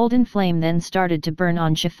 A golden flame then started to burn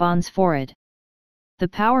on Chiffon's forehead. The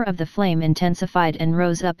power of the flame intensified and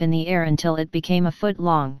rose up in the air until it became a foot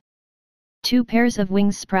long. 2 pairs of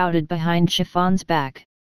wings sprouted behind Chiffon's back.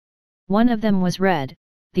 One of them was red,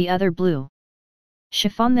 the other blue.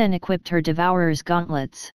 Chiffon then equipped her devourer's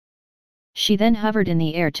gauntlets. She then hovered in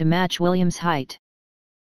the air to match William's height.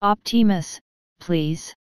 "Optimus,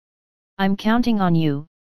 please. I'm counting on you,"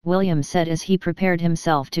 William said as he prepared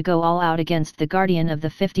himself to go all out against the guardian of the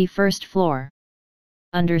 51st floor.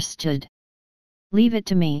 "Understood. Leave it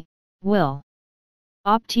to me, Will."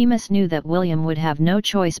 Optimus knew that William would have no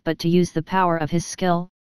choice but to use the power of his skill,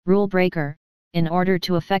 Rule Breaker, in order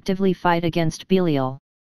to effectively fight against Belial.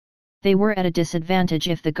 They were at a disadvantage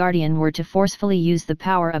if the Guardian were to forcefully use the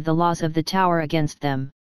power of the laws of the tower against them.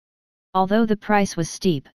 Although the price was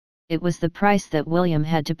steep, it was the price that William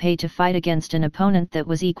had to pay to fight against an opponent that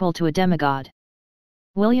was equal to a demigod.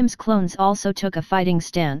 William's clones also took a fighting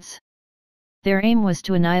stance. Their aim was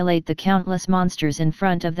to annihilate the countless monsters in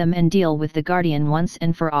front of them and deal with the Guardian once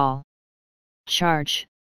and for all. "Charge!"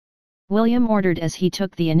 William ordered as he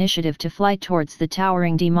took the initiative to fly towards the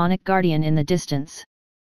towering demonic Guardian in the distance.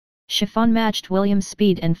 Chiffon matched William's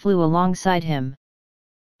speed and flew alongside him.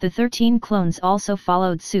 The 13 clones also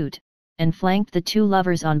followed suit, and flanked the 2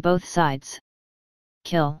 lovers on both sides.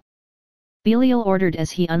 "Kill!" Belial ordered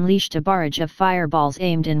as he unleashed a barrage of fireballs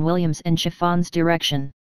aimed in William's and Chiffon's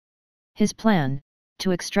direction. His plan,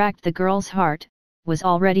 to extract the girl's heart, was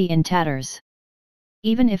already in tatters.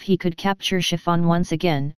 Even if he could capture Chiffon once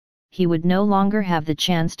again, he would no longer have the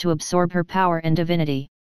chance to absorb her power and divinity.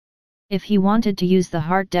 If he wanted to use the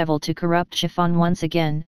Heart Devil to corrupt Chiffon once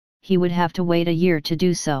again, he would have to wait a year to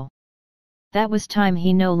do so. That was time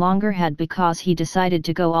he no longer had because he decided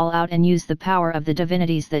to go all out and use the power of the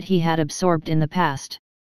divinities that he had absorbed in the past.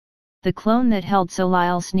 The clone that held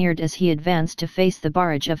Solile sneered as he advanced to face the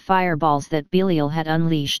barrage of fireballs that Belial had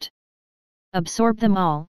unleashed. "Absorb them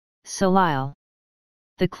all, Solile,"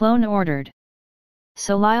 the clone ordered.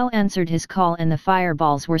 Solile answered his call and the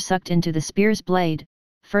fireballs were sucked into the spear's blade,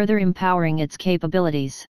 further empowering its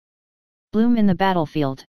capabilities. "Bloom in the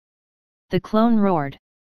battlefield!" the clone roared.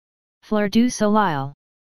 "Fleur du Solile!"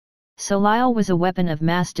 Solile was a weapon of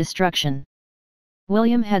mass destruction.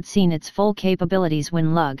 William had seen its full capabilities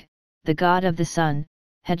when Lug, the god of the sun,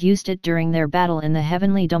 had used it during their battle in the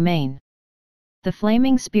heavenly domain. The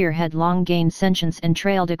flaming spear had long gained sentience and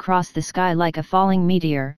trailed across the sky like a falling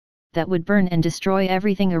meteor, that would burn and destroy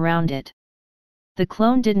everything around it. The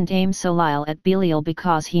clone didn't aim Solile at Belial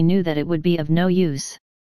because he knew that it would be of no use.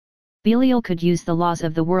 Belial could use the laws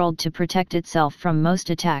of the world to protect itself from most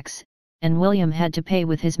attacks, and William had to pay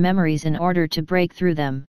with his memories in order to break through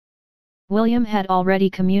them. William had already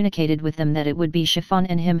communicated with them that it would be Chiffon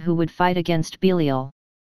and him who would fight against Belial.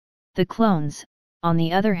 The clones, on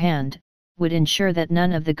the other hand, would ensure that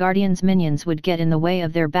none of the Guardian's minions would get in the way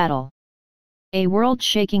of their battle. A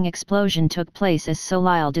world-shaking explosion took place as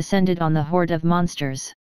Solile descended on the horde of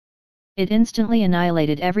monsters. It instantly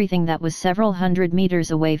annihilated everything that was several hundred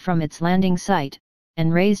meters away from its landing site,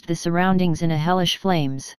 and raised the surroundings in a hellish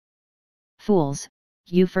flames. "Fools,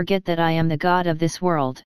 you forget that I am the god of this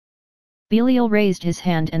world." Belial raised his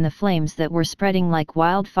hand and the flames that were spreading like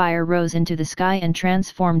wildfire rose into the sky and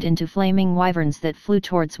transformed into flaming wyverns that flew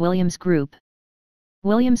towards William's group.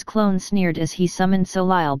 William's clone sneered as he summoned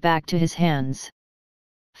Solile back to his hands.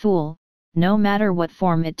 "Fool, no matter what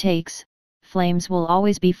form it takes, flames will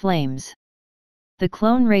always be flames." The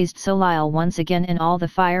clone raised Solile once again and all the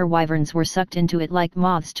fire wyverns were sucked into it like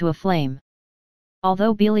moths to a flame.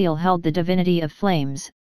 Although Belial held the divinity of flames,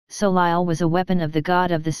 Solile was a weapon of the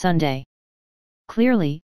god of the Sunday.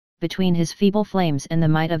 Clearly, between his feeble flames and the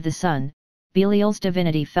might of the sun, Belial's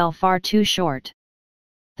divinity fell far too short.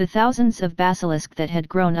 The thousands of basilisks that had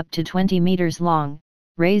grown up to 20 meters long,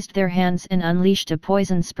 raised their hands and unleashed a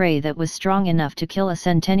poison spray that was strong enough to kill a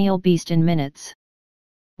centennial beast in minutes.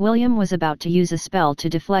 William was about to use a spell to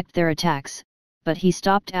deflect their attacks, but he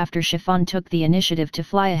stopped after Chiffon took the initiative to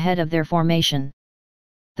fly ahead of their formation.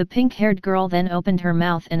 The pink-haired girl then opened her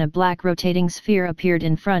mouth and a black rotating sphere appeared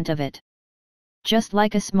in front of it. Just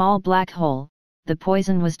like a small black hole, the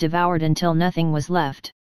poison was devoured until nothing was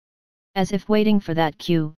left. As if waiting for that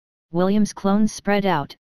cue, William's clones spread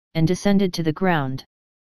out, and descended to the ground.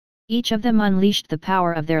 Each of them unleashed the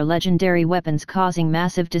power of their legendary weapons causing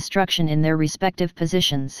massive destruction in their respective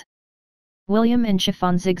positions. William and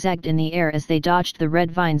Chiffon zigzagged in the air as they dodged the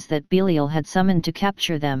red vines that Belial had summoned to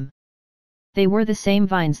capture them. They were the same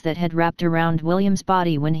vines that had wrapped around William's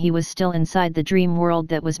body when he was still inside the dream world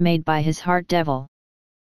that was made by his heart devil.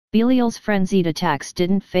 Belial's frenzied attacks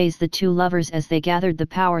didn't faze the 2 lovers as they gathered the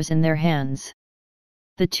powers in their hands.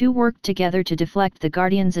 The two worked together to deflect the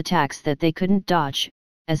Guardians' attacks that they couldn't dodge,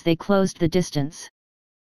 as they closed the distance.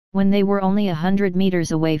 When they were only 100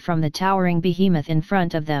 meters away from the towering behemoth in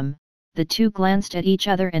front of them, the two glanced at each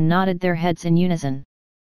other and nodded their heads in unison.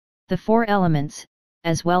 The four elements,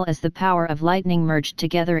 as well as the power of lightning, merged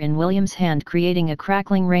together in William's hand, creating a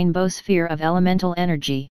crackling rainbow sphere of elemental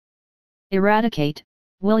energy. "Eradicate!"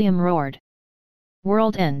 William roared.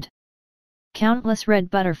 "World end!" Countless red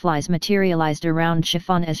butterflies materialized around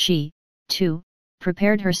Chiffon as she, too,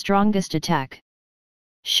 prepared her strongest attack.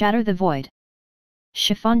 "Shatter the void!"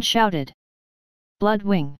 Chiffon shouted. "Blood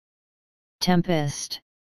wing!" "Tempest!"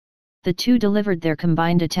 The two delivered their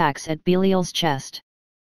combined attacks at Belial's chest.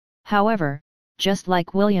 However, just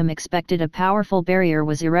like William expected, a powerful barrier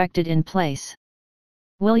was erected in place.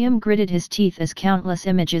 William gritted his teeth as countless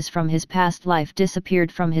images from his past life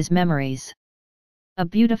disappeared from his memories. A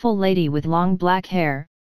beautiful lady with long black hair,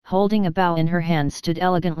 holding a bow in her hand, stood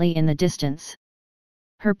elegantly in the distance.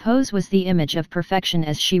 Her pose was the image of perfection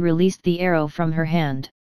as she released the arrow from her hand.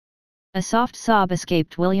 A soft sob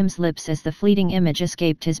escaped William's lips as the fleeting image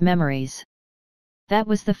escaped his memories. That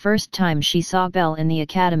was the first time she saw Belle in the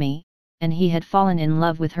academy, and he had fallen in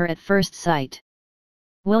love with her at first sight.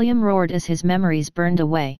 William roared as his memories burned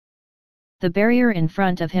away. The barrier in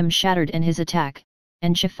front of him shattered in his attack,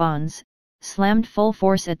 and Chiffon's slammed full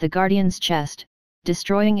force at the Guardian's chest,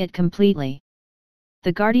 destroying it completely.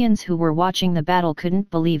 The Guardians who were watching the battle couldn't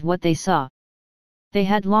believe what they saw. They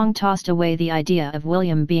had long tossed away the idea of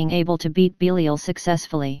William being able to beat Belial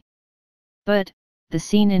successfully. But, the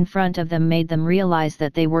scene in front of them made them realize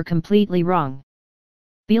that they were completely wrong.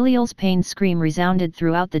 Belial's pained scream resounded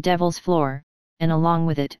throughout the Devil's Floor, and along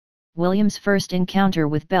with it, William's first encounter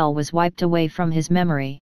with Belle was wiped away from his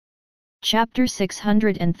memory. Chapter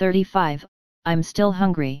 635, I'm still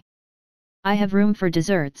hungry. I have room for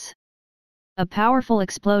desserts. A powerful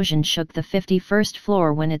explosion shook the 51st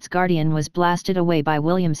floor when its guardian was blasted away by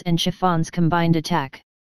William's and Chiffon's combined attack.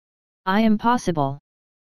 Impossible.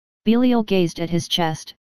 Belial gazed at his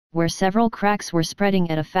chest, where several cracks were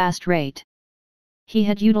spreading at a fast rate. He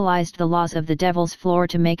had utilized the laws of the Devil's Floor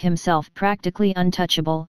to make himself practically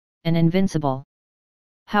untouchable, and invincible.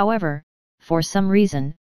 However, for some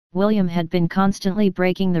reason, William had been constantly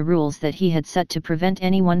breaking the rules that he had set to prevent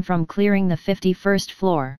anyone from clearing the 51st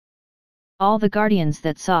floor. All the Guardians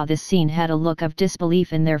that saw this scene had a look of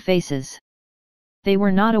disbelief in their faces. They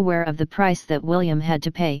were not aware of the price that William had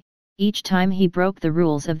to pay, each time he broke the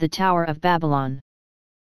rules of the Tower of Babylon.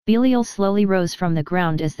 Belial slowly rose from the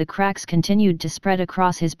ground as the cracks continued to spread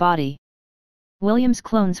across his body. William's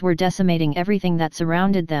clones were decimating everything that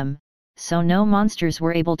surrounded them, so no monsters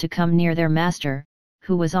were able to come near their master,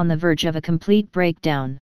 who was on the verge of a complete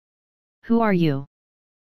breakdown. "Who are you?"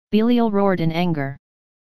 Belial roared in anger.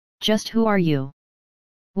 "Just who are you?"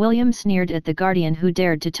 William sneered at the Guardian who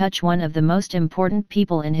dared to touch one of the most important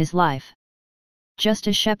people in his life. "Just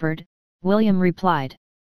a shepherd," William replied.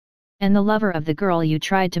 "And the lover of the girl you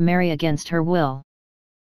tried to marry against her will."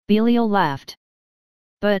 Belial laughed.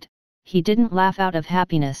 But, he didn't laugh out of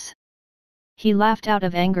happiness. He laughed out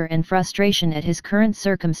of anger and frustration at his current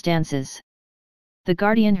circumstances. The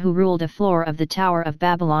Guardian who ruled a floor of the Tower of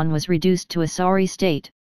Babylon was reduced to a sorry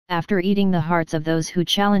state, after eating the hearts of those who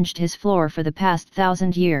challenged his floor for the past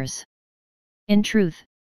 1,000 years. In truth,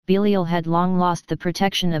 Belial had long lost the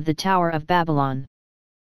protection of the Tower of Babylon.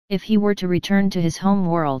 If he were to return to his home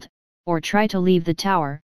world, or try to leave the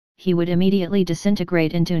tower, he would immediately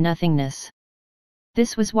disintegrate into nothingness.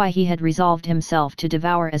 This was why he had resolved himself to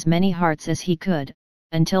devour as many hearts as he could,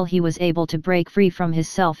 until he was able to break free from his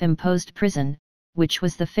self-imposed prison, which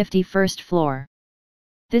was the 51st floor.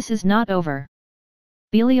 "This is not over,"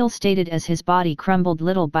 Belial stated as his body crumbled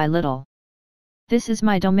little by little. "This is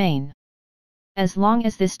my domain. As long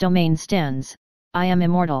as this domain stands, I am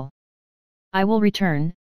immortal. I will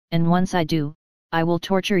return, and once I do, I will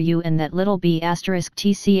torture you and that little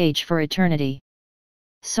b*tch for eternity."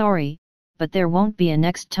 "Sorry, but there won't be a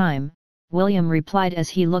next time," William replied as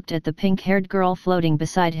he looked at the pink-haired girl floating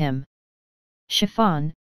beside him.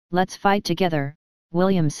 "Chiffon, let's fight together,"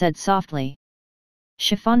 William said softly.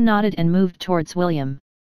 Chiffon nodded and moved towards William.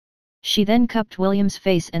 She then cupped William's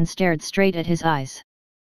face and stared straight at his eyes.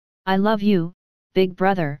 "I love you, big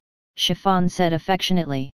brother," Chiffon said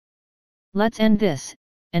affectionately. "Let's end this,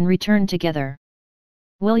 and return together."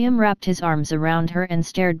 William wrapped his arms around her and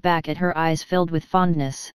stared back at her, eyes filled with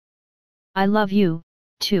fondness. "I love you,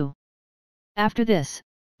 too. After this,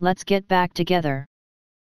 let's get back together."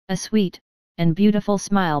 A sweet and beautiful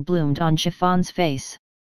smile bloomed on Chiffon's face.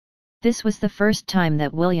 This was the first time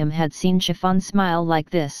that William had seen Chiffon smile like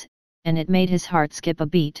this, and it made his heart skip a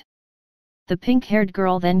beat. The pink-haired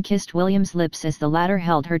girl then kissed William's lips as the latter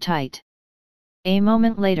held her tight. A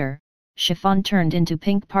moment later, Chiffon turned into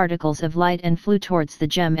pink particles of light and flew towards the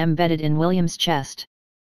gem embedded in William's chest.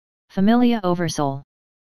 Familia Oversoul.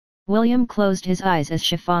 William closed his eyes as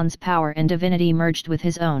Chiffon's power and divinity merged with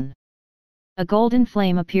his own. A golden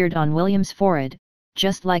flame appeared on William's forehead,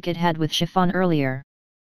 just like it had with Chiffon earlier.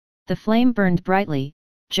 The flame burned brightly,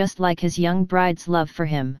 just like his young bride's love for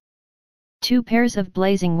him. 2 pairs of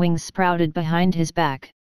blazing wings sprouted behind his back.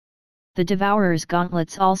 The Devourer's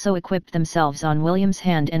gauntlets also equipped themselves on William's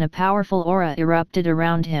hand and a powerful aura erupted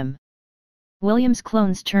around him. William's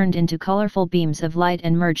clones turned into colorful beams of light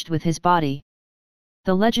and merged with his body.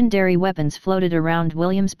 The legendary weapons floated around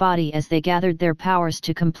William's body as they gathered their powers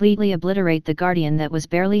to completely obliterate the Guardian that was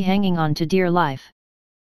barely hanging on to dear life.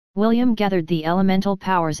 William gathered the elemental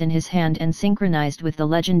powers in his hand and synchronized with the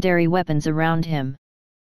legendary weapons around him.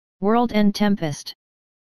 World End Tempest.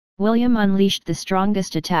 William unleashed the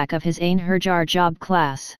strongest attack of his Einherjar job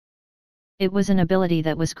class. It was an ability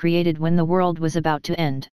that was created when the world was about to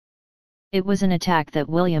end. It was an attack that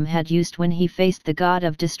William had used when he faced the god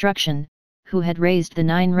of destruction, who had razed the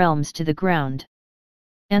 9 realms to the ground.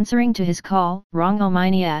 Answering to his call,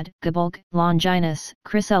 Rongominiad, Gabolk, Longinus,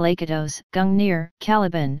 Chrysalakatos, Gungnir,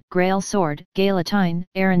 Caliban, Grail Sword, Galatine,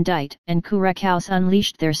 Erendite, and Kurakaus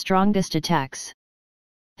unleashed their strongest attacks.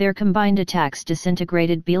 Their combined attacks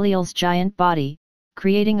disintegrated Belial's giant body,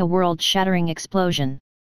 creating a world-shattering explosion.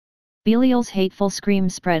 Belial's hateful scream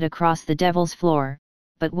spread across the devil's floor,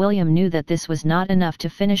 but William knew that this was not enough to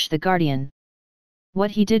finish the Guardian. What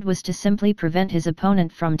he did was to simply prevent his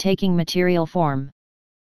opponent from taking material form.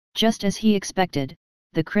 Just as he expected,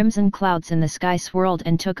 the crimson clouds in the sky swirled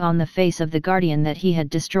and took on the face of the Guardian that he had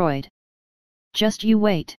destroyed. Just you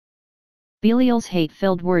wait. Belial's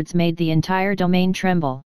hate-filled words made the entire domain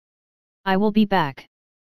tremble. I will be back.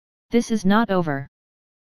 This is not over.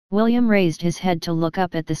 William raised his head to look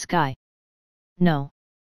up at the sky. No.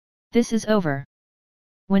 This is over.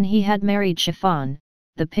 When he had married Chiffon,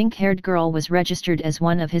 the pink-haired girl was registered as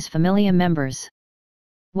one of his Familia members.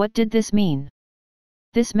 What did this mean?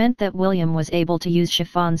 This meant that William was able to use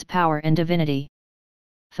Chiffon's power and divinity.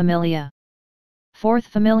 Familia. 4th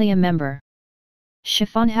Familia member.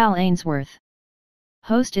 Chiffon Hal Ainsworth.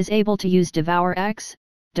 Host is able to use Devour X,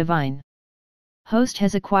 Divine. Host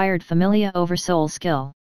has acquired Familia Oversoul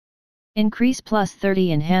skill. Increase plus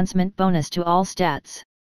 30 enhancement bonus to all stats.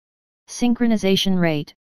 Synchronization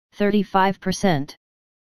rate, 35%.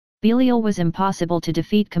 Belial was impossible to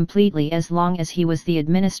defeat completely as long as he was the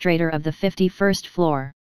administrator of the 51st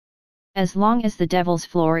floor. As long as the Devil's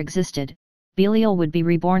Floor existed, Belial would be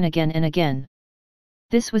reborn again and again.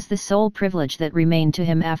 This was the sole privilege that remained to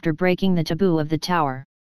him after breaking the taboo of the tower.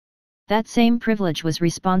 That same privilege was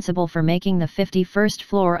responsible for making the 51st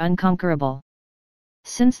floor unconquerable.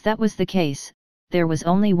 Since that was the case, there was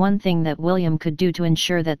only one thing that William could do to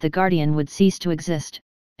ensure that the Guardian would cease to exist,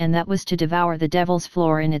 and that was to devour the Devil's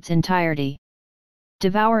Floor in its entirety.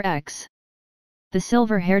 Devour X. The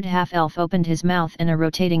silver-haired half-elf opened his mouth and a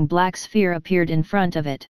rotating black sphere appeared in front of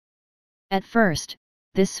it. At first,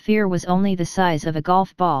 this sphere was only the size of a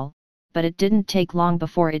golf ball, but it didn't take long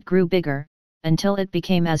before it grew bigger, until it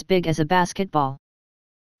became as big as a basketball.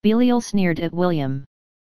 Belial sneered at William.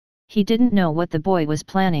 He didn't know what the boy was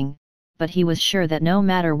planning, but he was sure that no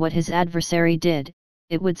matter what his adversary did,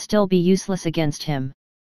 it would still be useless against him.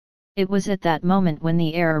 It was at that moment when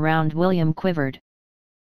the air around William quivered.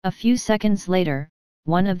 A few seconds later,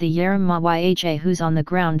 one of the Yermawyahu's on the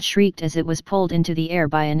ground shrieked as it was pulled into the air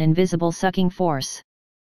by an invisible sucking force.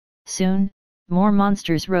 Soon, more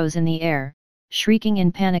monsters rose in the air, shrieking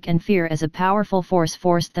in panic and fear as a powerful force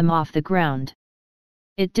forced them off the ground.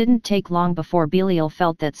 It didn't take long before Belial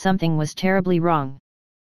felt that something was terribly wrong.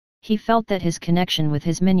 He felt that his connection with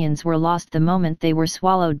his minions were lost the moment they were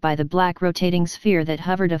swallowed by the black rotating sphere that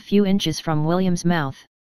hovered a few inches from William's mouth.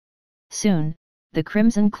 Soon, the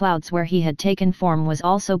crimson clouds where he had taken form was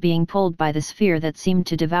also being pulled by the sphere that seemed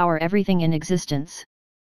to devour everything in existence.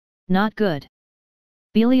 Not good.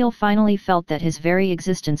 Belial finally felt that his very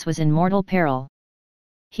existence was in mortal peril.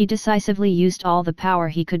 He decisively used all the power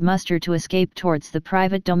he could muster to escape towards the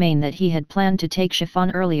private domain that he had planned to take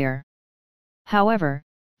Chiffon earlier. However,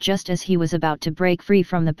 just as he was about to break free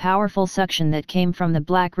from the powerful suction that came from the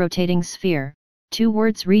black rotating sphere, 2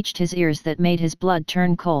 words reached his ears that made his blood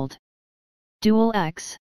turn cold. Dual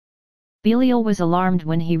X. Belial was alarmed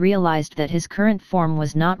when he realized that his current form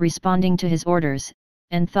was not responding to his orders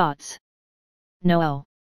and thoughts. No.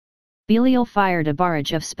 Belial fired a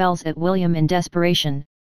barrage of spells at William in desperation,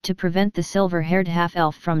 to prevent the silver-haired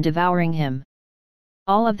half-elf from devouring him.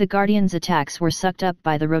 All of the Guardians' attacks were sucked up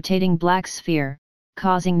by the rotating black sphere,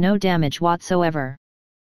 causing no damage whatsoever.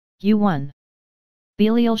 "You won!"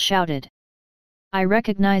 Belial shouted. "I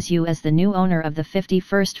recognize you as the new owner of the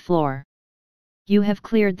 51st floor. You have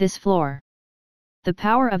cleared this floor." The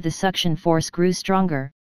power of the suction force grew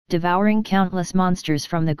stronger, devouring countless monsters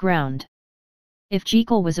from the ground. If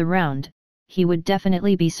Jekyll was around, he would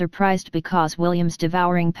definitely be surprised because William's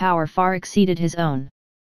devouring power far exceeded his own.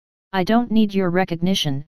 "I don't need your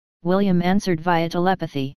recognition," William answered via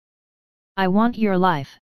telepathy. "I want your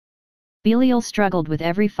life." Belial struggled with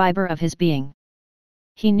every fiber of his being.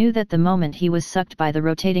 He knew that the moment he was sucked by the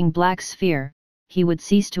rotating black sphere, he would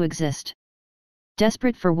cease to exist.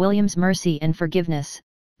 Desperate for William's mercy and forgiveness,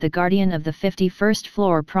 the guardian of the 51st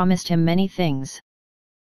floor promised him many things.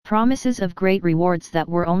 Promises of great rewards that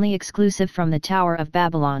were only exclusive from the Tower of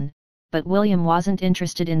Babylon, but William wasn't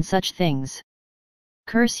interested in such things.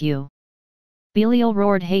 "Curse you!" Belial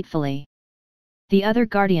roared hatefully. "The other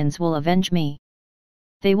guardians will avenge me.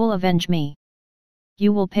 They will avenge me.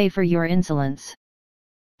 You will pay for your insolence.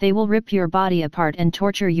 They will rip your body apart and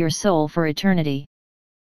torture your soul for eternity."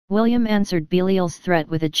 William answered Belial's threat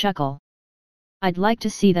with a chuckle. "I'd like to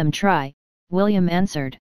see them try," William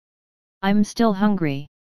answered. "I'm still hungry.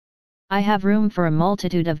 I have room for a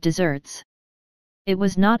multitude of desserts." It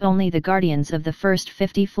was not only the guardians of the first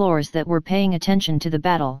 50 floors that were paying attention to the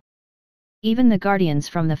battle. Even the guardians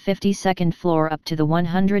from the 52nd floor up to the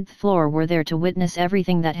 100th floor were there to witness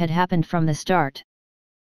everything that had happened from the start.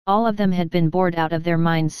 All of them had been bored out of their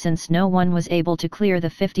minds since no one was able to clear the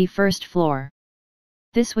 51st floor.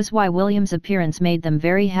 This was why William's appearance made them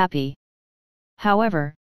very happy.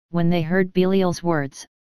 However, when they heard Belial's words,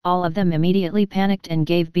 all of them immediately panicked and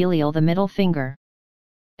gave Belial the middle finger.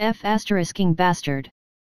 "King bastard!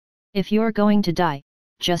 If you're going to die,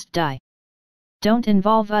 just die. Don't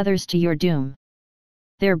involve others to your doom."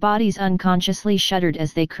 Their bodies unconsciously shuddered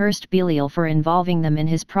as they cursed Belial for involving them in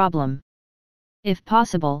his problem. If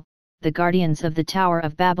possible, the guardians of the Tower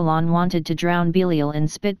of Babylon wanted to drown Belial in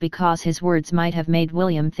spit because his words might have made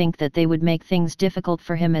William think that they would make things difficult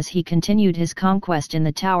for him as he continued his conquest in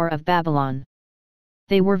the Tower of Babylon.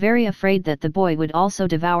 They were very afraid that the boy would also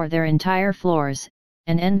devour their entire floors,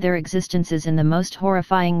 and end their existences in the most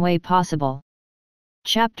horrifying way possible.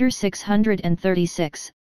 Chapter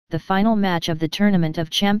 636, The Final Match of the Tournament of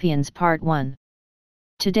Champions Part 1.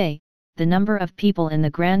 Today, the number of people in the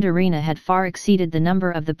Grand Arena had far exceeded the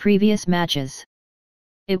number of the previous matches.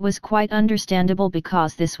 It was quite understandable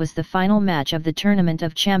because this was the final match of the Tournament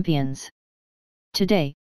of Champions.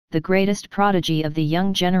 Today, the greatest prodigy of the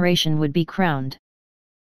young generation would be crowned.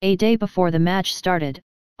 A day before the match started,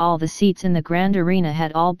 all the seats in the Grand Arena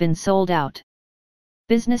had all been sold out.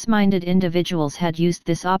 Business-minded individuals had used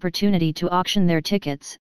this opportunity to auction their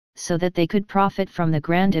tickets, so that they could profit from the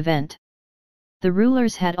grand event. The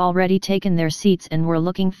rulers had already taken their seats and were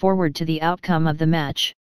looking forward to the outcome of the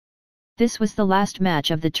match. This was the last match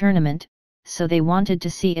of the tournament, so they wanted to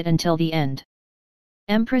see it until the end.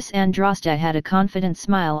 Empress Andraste had a confident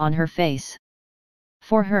smile on her face.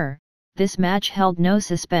 For her, this match held no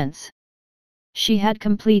suspense. She had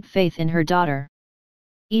complete faith in her daughter.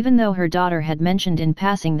 Even though her daughter had mentioned in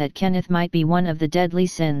passing that Kenneth might be one of the deadly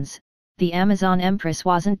sins, the Amazon Empress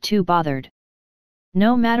wasn't too bothered.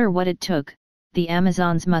 No matter what it took, the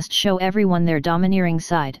Amazons must show everyone their domineering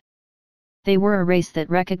side. They were a race that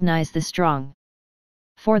recognized the strong.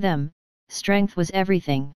 For them, strength was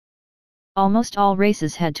everything. Almost all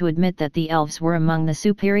races had to admit that the elves were among the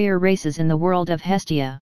superior races in the world of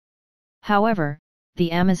Hestia. However,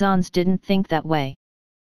 the Amazons didn't think that way.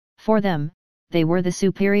 For them, they were the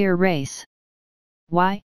superior race.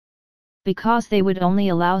 Why? Because they would only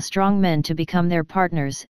allow strong men to become their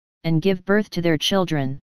partners, and give birth to their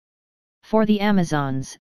children. For the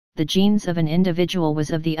Amazons, the genes of an individual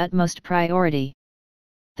was of the utmost priority.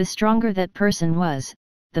 The stronger that person was,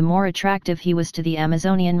 the more attractive he was to the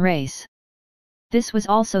Amazonian race. This was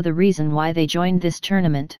also the reason why they joined this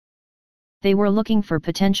tournament. They were looking for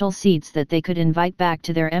potential seeds that they could invite back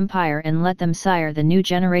to their empire and let them sire the new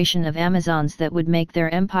generation of Amazons that would make their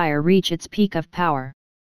empire reach its peak of power.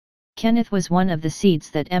 Kenneth was one of the seeds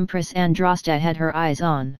that Empress Andraste had her eyes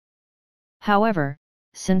on. However,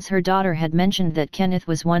 since her daughter had mentioned that Kenneth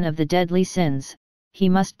was one of the deadly sins, he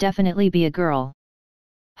must definitely be a girl.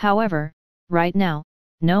 However, right now,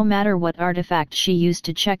 no matter what artifact she used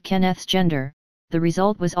to check Kenneth's gender, the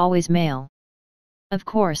result was always male. Of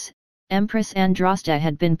course, Empress Andraste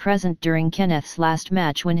had been present during Kenneth's last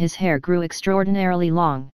match when his hair grew extraordinarily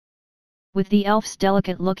long. With the elf's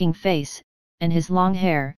delicate-looking face, and his long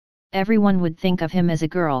hair, everyone would think of him as a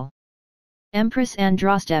girl. Empress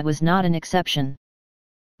Andraste was not an exception.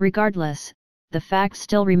 Regardless, the fact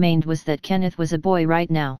still remained was that Kenneth was a boy right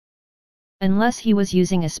now. Unless he was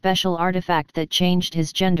using a special artifact that changed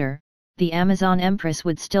his gender, the Amazon Empress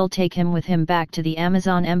would still take him with him back to the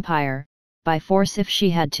Amazon Empire, by force if she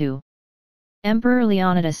had to. Emperor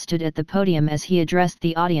Leonidas stood at the podium as he addressed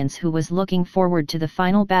the audience who was looking forward to the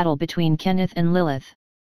final battle between Kenneth and Lilith.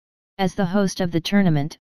 As the host of the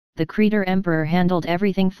tournament, the Creator Emperor handled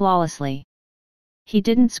everything flawlessly. He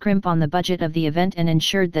didn't scrimp on the budget of the event and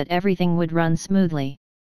ensured that everything would run smoothly.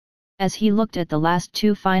 As he looked at the last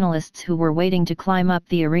two finalists who were waiting to climb up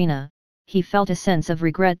the arena, he felt a sense of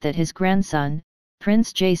regret that his grandson,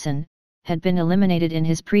 Prince Jason, had been eliminated in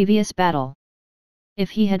his previous battle.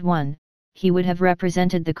 If he had won, he would have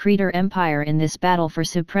represented the Creator Empire in this battle for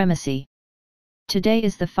supremacy. Today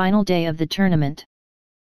is the final day of the tournament.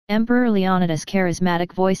 Emperor Leonidas'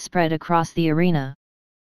 charismatic voice spread across the arena.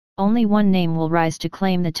 Only one name will rise to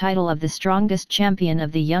claim the title of the strongest champion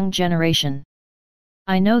of the young generation.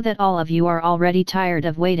 I know that all of you are already tired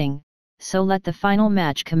of waiting, so let the final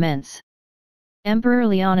match commence. Emperor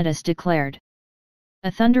Leonidas declared.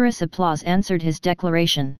 A thunderous applause answered his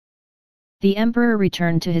declaration. The emperor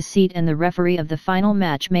returned to his seat and the referee of the final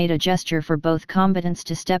match made a gesture for both combatants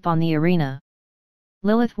to step on the arena.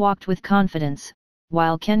 Lilith walked with confidence,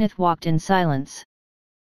 while Kenneth walked in silence.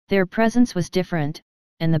 Their presence was different,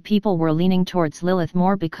 and the people were leaning towards Lilith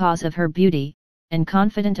more because of her beauty and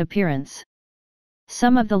confident appearance.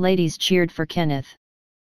 Some of the ladies cheered for Kenneth.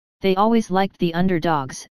 They always liked the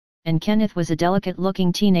underdogs, and Kenneth was a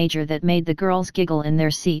delicate-looking teenager that made the girls giggle in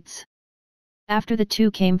their seats. After the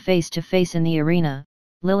two came face to face in the arena,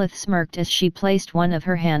 Lilith smirked as she placed one of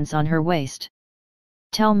her hands on her waist.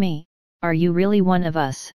 "Tell me, are you really one of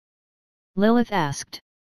us?" Lilith asked.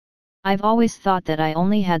 "I've always thought that I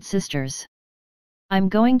only had sisters. I'm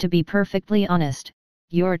going to be perfectly honest,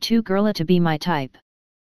 you're too girly to be my type.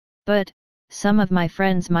 But, some of my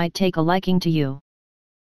friends might take a liking to you.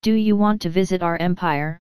 Do you want to visit our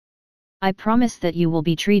empire? I promise that you will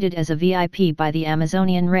be treated as a VIP by the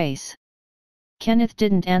Amazonian race." Kenneth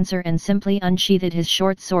didn't answer and simply unsheathed his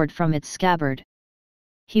short sword from its scabbard.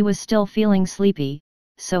 He was still feeling sleepy,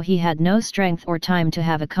 so he had no strength or time to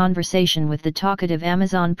have a conversation with the talkative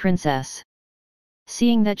Amazon princess.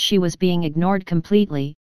 Seeing that she was being ignored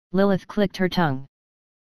completely, Lilith clicked her tongue.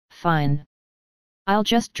 "Fine. I'll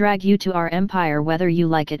just drag you to our empire whether you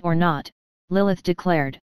like it or not," Lilith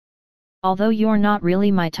declared. "Although you're not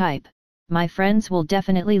really my type, my friends will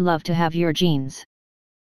definitely love to have your genes.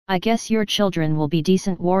 I guess your children will be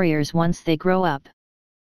decent warriors once they grow up."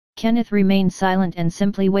 Kenneth remained silent and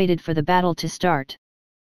simply waited for the battle to start.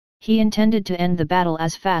 He intended to end the battle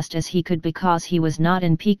as fast as he could because he was not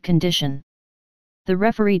in peak condition. The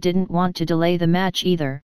referee didn't want to delay the match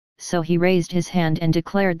either, so he raised his hand and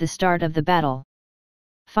declared the start of the battle.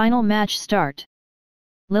 Final match start.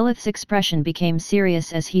 Lilith's expression became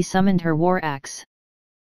serious as he summoned her war axe.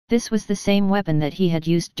 This was the same weapon that he had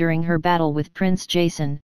used during her battle with Prince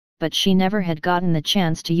Jason, but she never had gotten the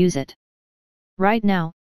chance to use it. Right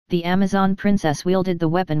now, the Amazon princess wielded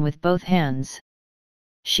the weapon with both hands.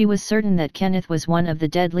 She was certain that Kenneth was one of the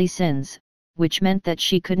deadly sins, which meant that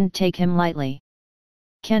she couldn't take him lightly.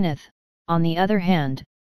 Kenneth, on the other hand,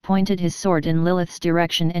 pointed his sword in Lilith's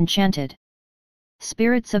direction and chanted.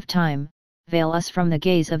 "Spirits of time, veil us from the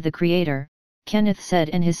gaze of the Creator," Kenneth said,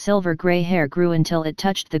 and his silver-grey hair grew until it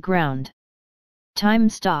touched the ground. "Time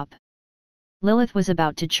stop." Lilith was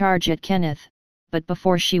about to charge at Kenneth, but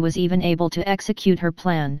before she was even able to execute her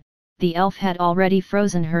plan, the elf had already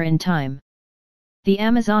frozen her in time. The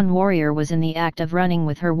Amazon warrior was in the act of running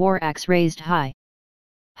with her war axe raised high.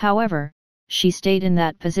 However, she stayed in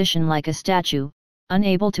that position like a statue,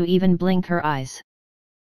 unable to even blink her eyes.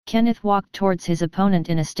 Kenneth walked towards his opponent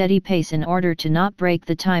in a steady pace in order to not break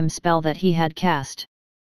the time spell that he had cast.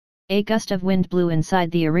 A gust of wind blew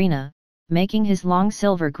inside the arena, making his long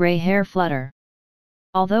silver-grey hair flutter.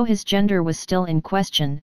 Although his gender was still in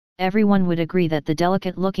question, everyone would agree that the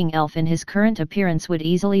delicate-looking elf in his current appearance would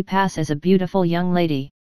easily pass as a beautiful young lady.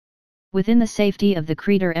 Within the safety of the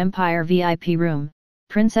Creator Empire VIP room,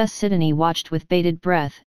 Princess Sidonie watched with bated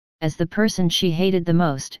breath, as the person she hated the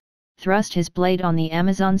most, thrust his blade on the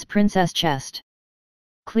Amazon's princess chest.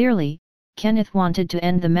 Clearly, Kenneth wanted to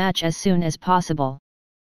end the match as soon as possible.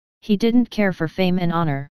 He didn't care for fame and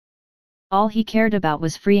honor. All he cared about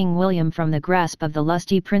was freeing William from the grasp of the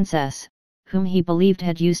lusty princess, whom he believed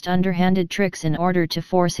had used underhanded tricks in order to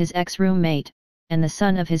force his ex-roommate, and the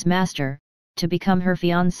son of his master, to become her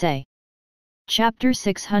fiancé. Chapter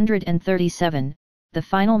 637, The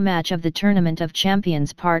Final Match of the Tournament of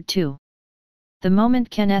Champions Part 2. The moment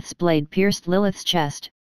Kenneth's blade pierced Lilith's chest,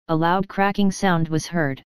 a loud cracking sound was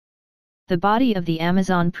heard. The body of the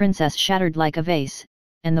Amazon princess shattered like a vase,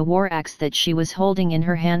 and the war axe that she was holding in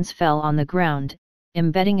her hands fell on the ground,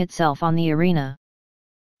 embedding itself on the arena.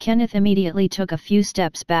 Kenneth immediately took a few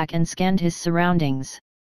steps back and scanned his surroundings.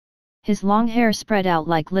 His long hair spread out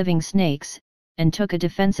like living snakes, and took a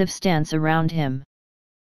defensive stance around him.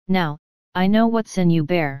 "Now, I know what sin you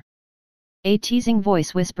bear." A teasing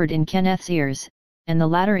voice whispered in Kenneth's ears, and the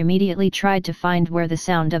latter immediately tried to find where the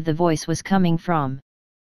sound of the voice was coming from.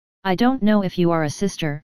 "I don't know if you are a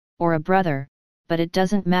sister, or a brother, but it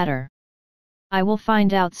doesn't matter. I will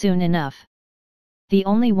find out soon enough." The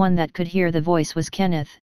only one that could hear the voice was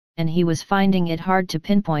Kenneth, and he was finding it hard to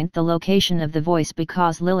pinpoint the location of the voice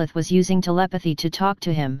because Lilith was using telepathy to talk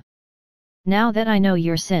to him. "Now that I know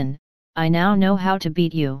your sin, I now know how to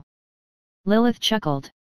beat you." Lilith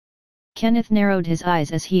chuckled. Kenneth narrowed his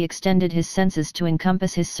eyes as he extended his senses to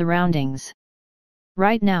encompass his surroundings.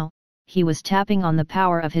 Right now, he was tapping on the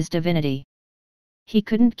power of his divinity. He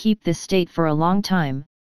couldn't keep this state for a long time,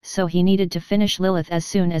 so he needed to finish Lilith as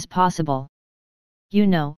soon as possible. "You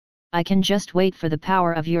know, I can just wait for the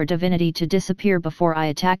power of your divinity to disappear before I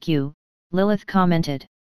attack you," Lilith commented.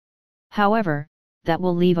 "However, that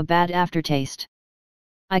will leave a bad aftertaste.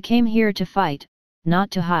 I came here to fight,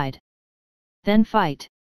 not to hide." "Then fight!"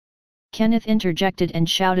 Kenneth interjected and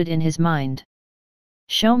shouted in his mind.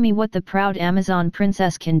 "Show me what the proud Amazon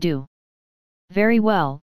princess can do." "Very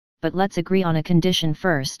well, but let's agree on a condition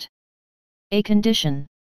first." "A condition?"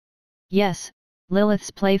 "Yes," Lilith's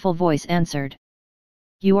playful voice answered.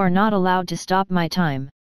 "You are not allowed to stop my time.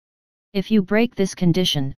 If you break this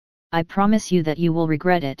condition, I promise you that you will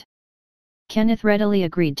regret it." Kenneth readily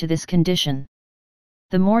agreed to this condition.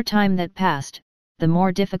 The more time that passed, the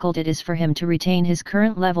more difficult it is for him to retain his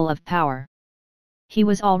current level of power. He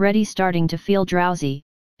was already starting to feel drowsy,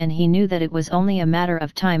 and he knew that it was only a matter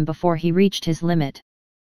of time before he reached his limit.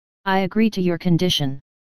 "I agree to your condition."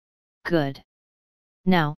 "Good.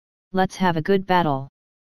 Now, let's have a good battle."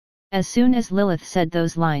 As soon as Lilith said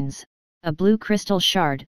those lines, a blue crystal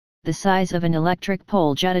shard, the size of an electric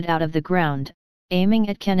pole, jutted out of the ground, aiming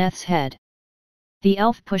at Kenneth's head. The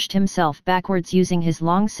elf pushed himself backwards using his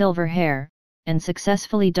long silver hair, and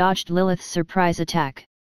successfully dodged Lilith's surprise attack.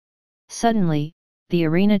 Suddenly, the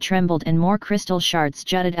arena trembled and more crystal shards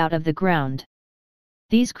jutted out of the ground.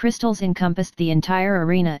 These crystals encompassed the entire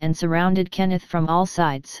arena and surrounded Kenneth from all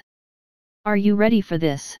sides. "Are you ready for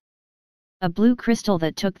this?" A blue crystal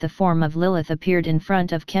that took the form of Lilith appeared in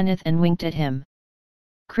front of Kenneth and winked at him.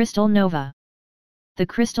 "Crystal Nova." The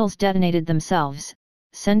crystals detonated themselves,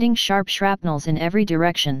 sending sharp shrapnels in every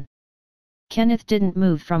direction. Kenneth didn't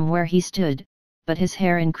move from where he stood, but his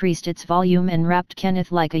hair increased its volume and wrapped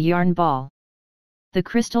Kenneth like a yarn ball. The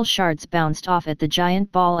crystal shards bounced off at the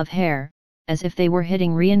giant ball of hair, as if they were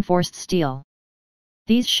hitting reinforced steel.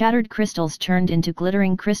 These shattered crystals turned into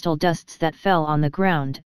glittering crystal dusts that fell on the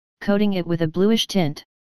ground, coating it with a bluish tint.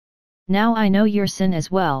 "Now I know your sin as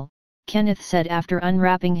well," Kenneth said after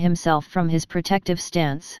unwrapping himself from his protective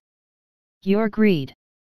stance. "Your greed."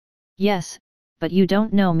 "Yes, but you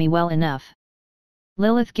don't know me well enough."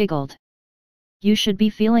 Lilith giggled. "You should be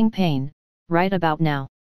feeling pain, right about now."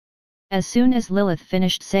 As soon as Lilith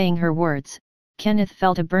finished saying her words, Kenneth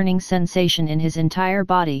felt a burning sensation in his entire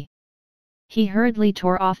body. He hurriedly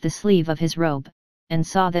tore off the sleeve of his robe, and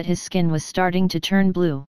saw that his skin was starting to turn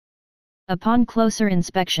blue. Upon closer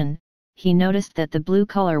inspection, he noticed that the blue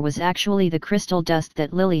color was actually the crystal dust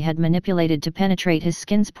that Lily had manipulated to penetrate his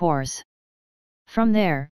skin's pores. From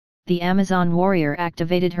there, the Amazon warrior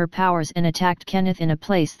activated her powers and attacked Kenneth in a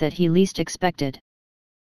place that he least expected.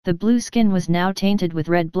 The blue skin was now tainted with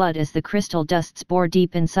red blood as the crystal dusts bore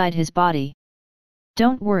deep inside his body.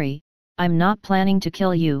 "Don't worry, I'm not planning to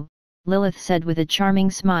kill you," Lilith said with a charming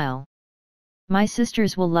smile. "My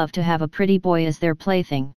sisters will love to have a pretty boy as their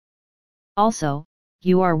plaything. Also,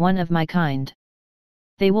 you are one of my kind.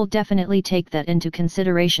 They will definitely take that into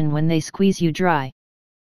consideration when they squeeze you dry."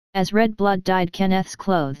 As red blood dyed Kenneth's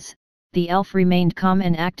clothes, the elf remained calm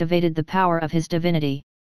and activated the power of his divinity.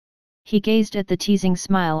 He gazed at the teasing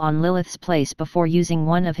smile on Lilith's place before using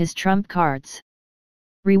one of his trump cards.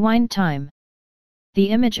 Rewind time. The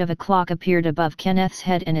image of a clock appeared above Kenneth's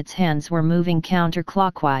head and its hands were moving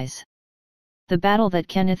counterclockwise. The battle that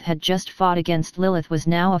Kenneth had just fought against Lilith was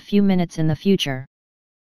now a few minutes in the future.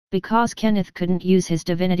 Because Kenneth couldn't use his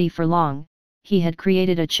divinity for long, he had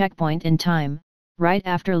created a checkpoint in time, right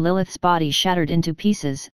after Lilith's body shattered into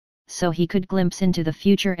pieces, so he could glimpse into the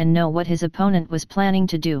future and know what his opponent was planning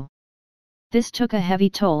to do. This took a heavy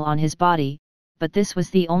toll on his body, but this was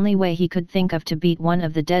the only way he could think of to beat one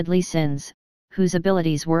of the deadly sins, whose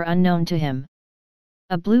abilities were unknown to him.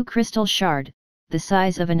 A blue crystal shard, the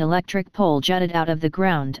size of an electric pole jutted out of the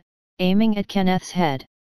ground, aiming at Kenneth's head.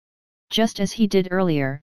 Just as he did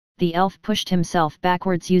earlier, the elf pushed himself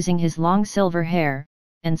backwards using his long silver hair,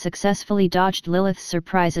 and successfully dodged Lilith's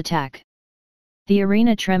surprise attack. The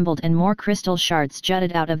arena trembled and more crystal shards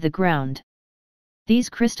jutted out of the ground. These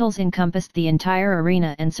crystals encompassed the entire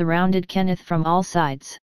arena and surrounded Kenneth from all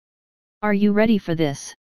sides. "Are you ready for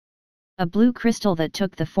this?" A blue crystal that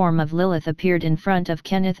took the form of Lilith appeared in front of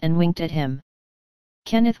Kenneth and winked at him.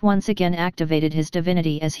 Kenneth once again activated his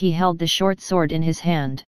divinity as he held the short sword in his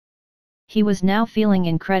hand. He was now feeling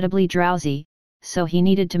incredibly drowsy, so he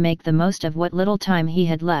needed to make the most of what little time he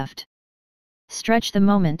had left. "Stretch the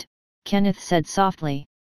moment," Kenneth said softly.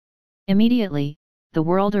 Immediately, the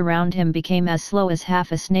world around him became as slow as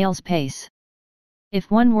half a snail's pace. If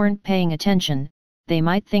one weren't paying attention, they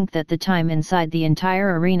might think that the time inside the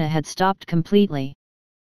entire arena had stopped completely.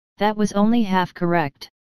 That was only half correct.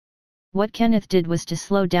 What Kenneth did was to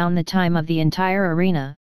slow down the time of the entire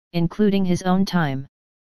arena, including his own time.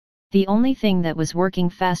 The only thing that was working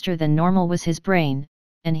faster than normal was his brain,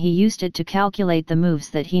 and he used it to calculate the moves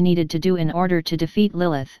that he needed to do in order to defeat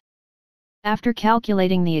Lilith. After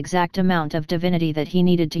calculating the exact amount of divinity that he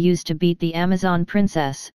needed to use to beat the Amazon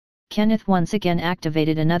princess, Kenneth once again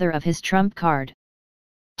activated another of his trump card.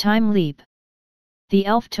 Time leap. The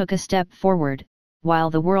elf took a step forward, while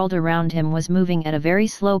the world around him was moving at a very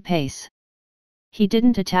slow pace. He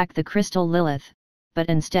didn't attack the crystal Lilith, but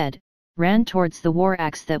instead, ran towards the war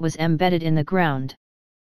axe that was embedded in the ground.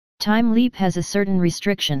 Time leap has a certain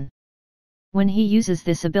restriction. When he uses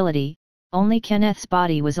this ability, only Kenneth's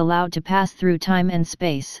body was allowed to pass through time and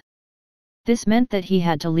space. This meant that he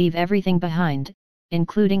had to leave everything behind,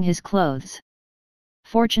 including his clothes.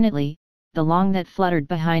 Fortunately, the long that fluttered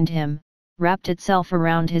behind him, wrapped itself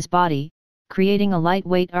around his body, creating a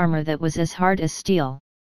lightweight armor that was as hard as steel.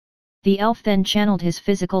 The elf then channeled his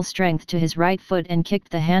physical strength to his right foot and kicked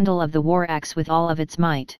the handle of the war axe with all of its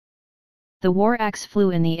might. The war axe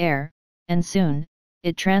flew in the air, and soon,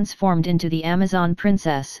 it transformed into the Amazon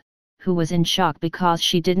princess, who was in shock because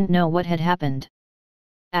she didn't know what had happened.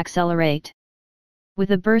 Accelerate. With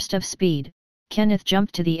a burst of speed, Kenneth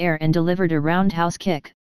jumped to the air and delivered a roundhouse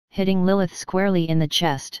kick, hitting Lilith squarely in the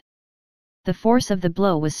chest. The force of the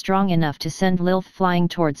blow was strong enough to send Lilith flying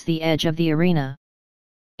towards the edge of the arena.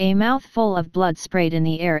 A mouthful of blood sprayed in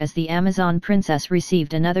the air as the Amazon princess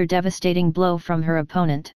received another devastating blow from her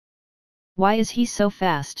opponent. "Why is he so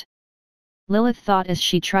fast?" Lilith thought as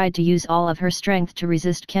she tried to use all of her strength to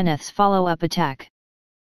resist Kenneth's follow-up attack.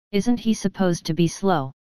 "Isn't he supposed to be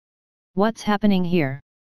slow? What's happening here?"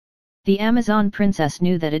 The Amazon princess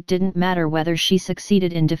knew that it didn't matter whether she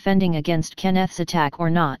succeeded in defending against Kenneth's attack or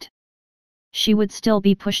not. She would still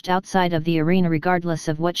be pushed outside of the arena regardless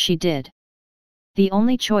of what she did. The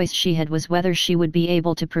only choice she had was whether she would be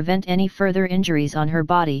able to prevent any further injuries on her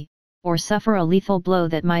body, or suffer a lethal blow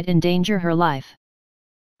that might endanger her life.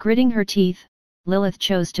 Gritting her teeth, Lilith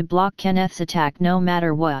chose to block Kenneth's attack no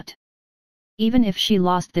matter what. Even if she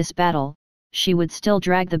lost this battle, she would still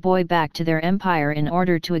drag the boy back to their empire in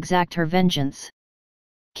order to exact her vengeance.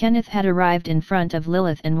 Kenneth had arrived in front of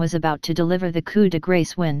Lilith and was about to deliver the coup de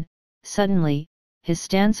grace when, suddenly, his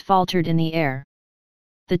stance faltered in the air.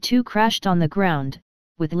 The two crashed on the ground,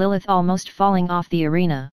 with Lilith almost falling off the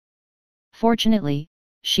arena. Fortunately,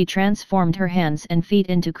 she transformed her hands and feet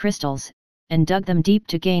into crystals, and dug them deep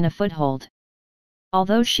to gain a foothold.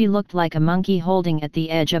 Although she looked like a monkey holding at the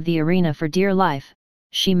edge of the arena for dear life,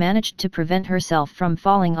 she managed to prevent herself from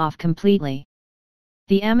falling off completely.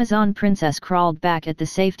 The Amazon princess crawled back at the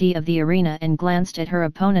safety of the arena and glanced at her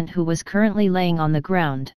opponent who was currently laying on the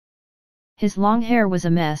ground. His long hair was a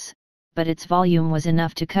mess, but its volume was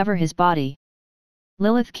enough to cover his body.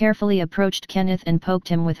 Lilith carefully approached Kenneth and poked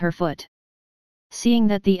him with her foot. Seeing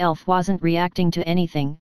that the elf wasn't reacting to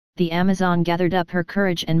anything, the Amazon gathered up her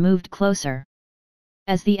courage and moved closer.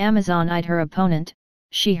 As the Amazon eyed her opponent,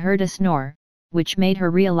 she heard a snore, which made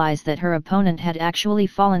her realize that her opponent had actually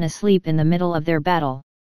fallen asleep in the middle of their battle.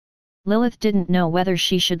 Lilith didn't know whether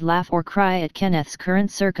she should laugh or cry at Kenneth's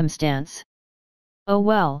current circumstance. "Oh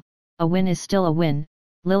well, a win is still a win,"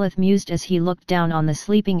 Lilith mused as he looked down on the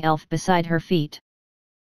sleeping elf beside her feet.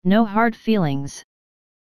 "No hard feelings."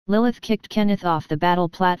 Lilith kicked Kenneth off the battle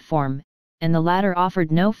platform, and the latter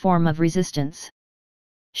offered no form of resistance.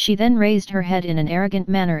 She then raised her head in an arrogant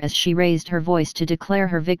manner as she raised her voice to declare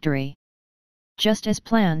her victory. "Just as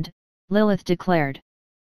planned," Lilith declared.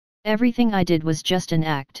 "Everything I did was just an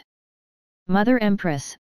act. Mother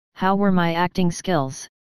Empress, how were my acting skills?"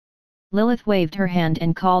 Lilith waved her hand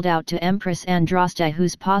and called out to Empress Andraste,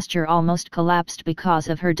 whose posture almost collapsed because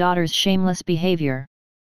of her daughter's shameless behavior.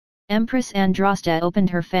 Empress Andraste opened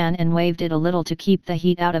her fan and waved it a little to keep the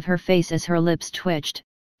heat out of her face as her lips twitched,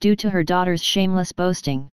 due to her daughter's shameless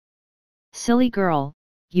boasting. Silly girl,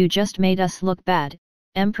 you just made us look bad,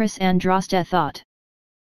 Empress Andraste thought.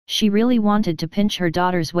 She really wanted to pinch her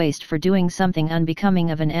daughter's waist for doing something unbecoming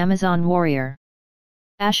of an Amazon warrior.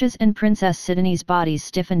 Ash's and Princess Sidonie's bodies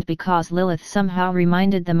stiffened because Lilith somehow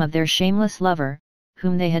reminded them of their shameless lover,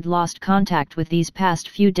 whom they had lost contact with these past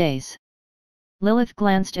few days. Lilith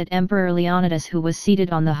glanced at Emperor Leonidas, who was seated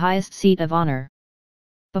on the highest seat of honor.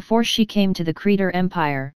 Before she came to the Creator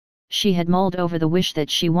Empire, she had mulled over the wish that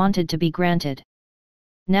she wanted to be granted.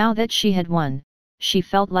 Now that she had won, she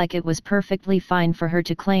felt like it was perfectly fine for her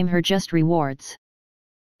to claim her just rewards.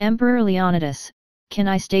 Emperor Leonidas, can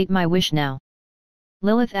I state my wish now?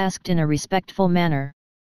 Lilith asked in a respectful manner.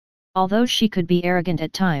 Although she could be arrogant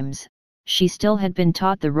at times, she still had been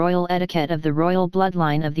taught the royal etiquette of the royal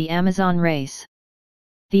bloodline of the Amazon race.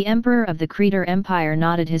 The Emperor of the Creator Empire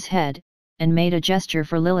nodded his head, and made a gesture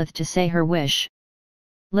for Lilith to say her wish.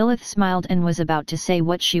 Lilith smiled and was about to say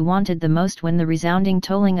what she wanted the most when the resounding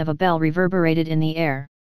tolling of a bell reverberated in the air.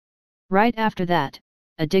 Right after that,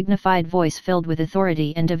 a dignified voice filled with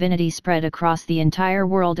authority and divinity spread across the entire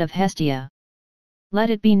world of Hestia. Let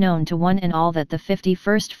it be known to one and all that the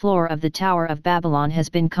 51st floor of the Tower of Babylon has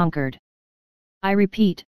been conquered. I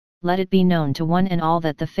repeat, let it be known to one and all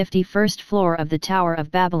that the 51st floor of the Tower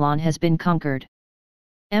of Babylon has been conquered.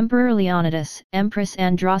 Emperor Leonidas, Empress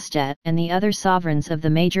Andraste, and the other sovereigns of the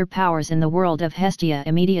major powers in the world of Hestia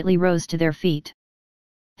immediately rose to their feet.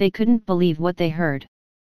 They couldn't believe what they heard.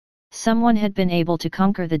 Someone had been able to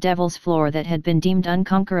conquer the Devil's Floor that had been deemed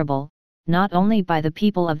unconquerable, not only by the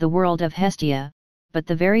people of the world of Hestia, but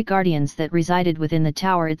the very guardians that resided within the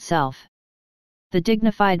tower itself. The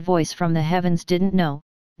dignified voice from the heavens didn't know,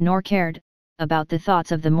 nor cared, about the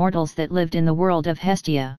thoughts of the mortals that lived in the world of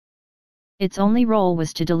Hestia. Its only role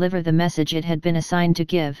was to deliver the message it had been assigned to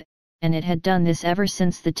give, and it had done this ever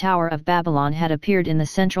since the Tower of Babylon had appeared in the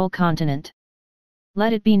central continent.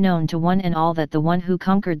 Let it be known to one and all that the one who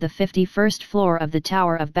conquered the 51st floor of the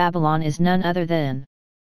Tower of Babylon is none other than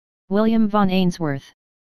William von Ainsworth.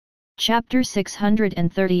 Chapter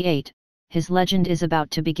 638, His Legend is about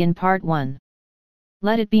to begin. Part 1.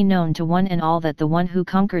 Let it be known to one and all that the one who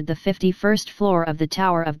conquered the 51st floor of the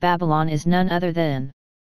Tower of Babylon is none other than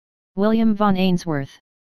William von Ainsworth.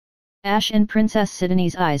 Ash and Princess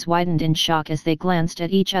Sidonie's eyes widened in shock as they glanced at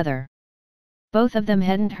each other. Both of them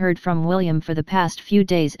hadn't heard from William for the past few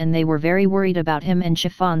days, and they were very worried about him and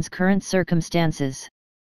Chiffon's current circumstances.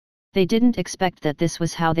 They didn't expect that this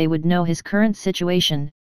was how they would know his current situation,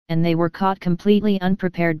 and they were caught completely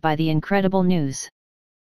unprepared by the incredible news.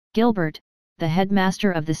 Gilbert, the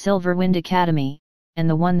headmaster of the Silverwind Academy, and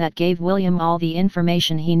the one that gave William all the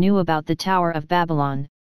information he knew about the Tower of Babylon,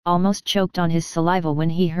 almost choked on his saliva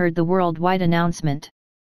when he heard the worldwide announcement.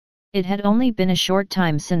 It had only been a short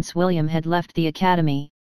time since William had left the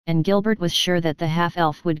academy, and Gilbert was sure that the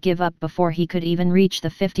half-elf would give up before he could even reach the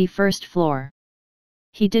 51st floor.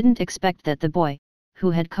 He didn't expect that the boy,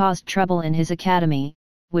 who had caused trouble in his academy,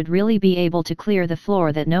 would really be able to clear the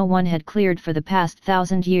floor that no one had cleared for the past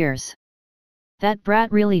 1,000 years. That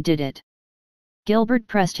brat really did it. Gilbert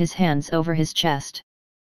pressed his hands over his chest.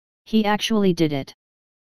 He actually did it.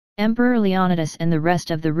 Emperor Leonidas and the rest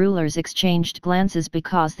of the rulers exchanged glances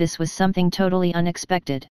because this was something totally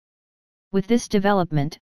unexpected. With this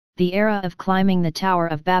development, the era of climbing the Tower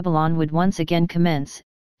of Babylon would once again commence,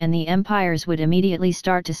 and the empires would immediately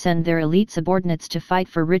start to send their elite subordinates to fight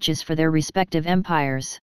for riches for their respective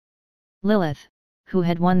empires. Lilith, who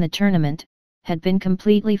had won the tournament, had been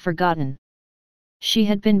completely forgotten. She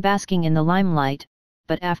had been basking in the limelight,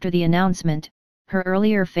 but after the announcement, her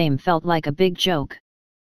earlier fame felt like a big joke.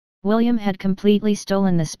 William had completely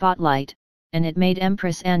stolen the spotlight, and it made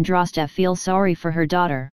Empress Andraste feel sorry for her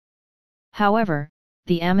daughter. However,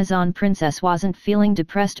 the Amazon princess wasn't feeling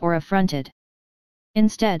depressed or affronted.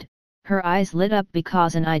 Instead, her eyes lit up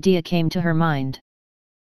because an idea came to her mind.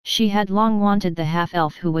 She had long wanted the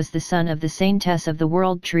half-elf who was the son of the Saintess of the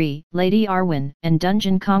World Tree, Lady Arwen, and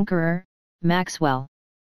Dungeon Conqueror, Maxwell.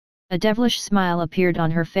 A devilish smile appeared on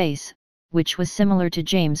her face, which was similar to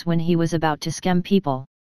James when he was about to scam people.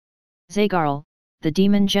 Zagarl, the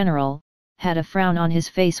demon general, had a frown on his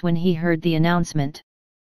face when he heard the announcement.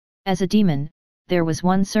 As a demon, there was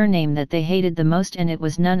one surname that they hated the most, and it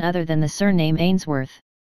was none other than the surname Ainsworth.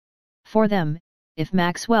 For them, if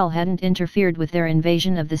Maxwell hadn't interfered with their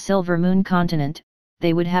invasion of the Silver Moon continent,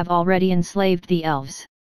 they would have already enslaved the elves.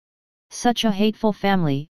 Such a hateful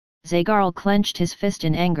family, Zagarl clenched his fist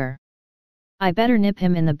in anger. I better nip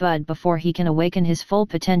him in the bud before he can awaken his full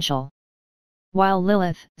potential. While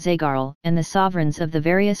Lilith, Zagarl, and the sovereigns of the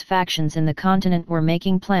various factions in the continent were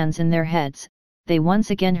making plans in their heads, they once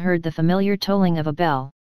again heard the familiar tolling of a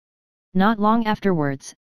bell. Not long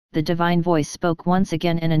afterwards, the divine voice spoke once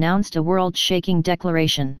again and announced a world-shaking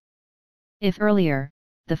declaration. If earlier,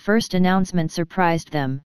 the first announcement surprised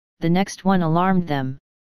them, the next one alarmed them.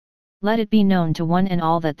 Let it be known to one and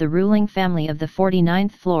all that the ruling family of the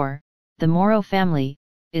 49th floor, the Moro family,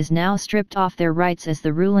 is now stripped off their rights as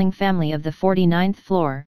the ruling family of the 49th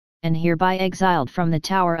floor, and hereby exiled from the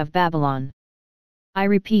Tower of Babylon. I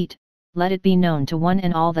repeat, let it be known to one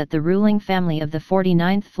and all that the ruling family of the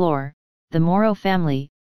 49th floor, the Moro family,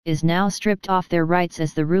 is now stripped off their rights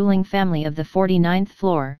as the ruling family of the 49th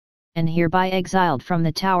floor, and hereby exiled from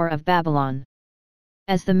the Tower of Babylon.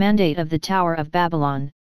 As the mandate of the Tower of Babylon,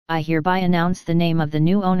 I hereby announce the name of the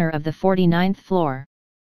new owner of the 49th floor.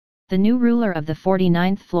 The new ruler of the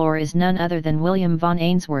 49th floor is none other than William von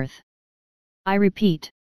Ainsworth. I repeat.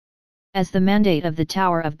 As the mandate of the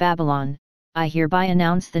Tower of Babylon, I hereby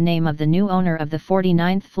announce the name of the new owner of the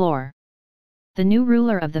 49th floor. The new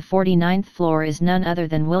ruler of the 49th floor is none other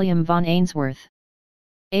than William von Ainsworth.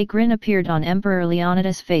 A grin appeared on Emperor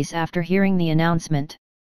Leonidas' face after hearing the announcement.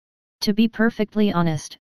 To be perfectly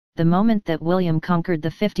honest, the moment that William conquered the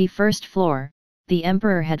 51st floor, the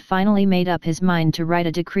Emperor had finally made up his mind to write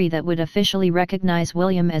a decree that would officially recognize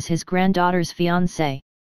William as his granddaughter's fiancé.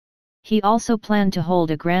 He also planned to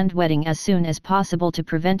hold a grand wedding as soon as possible to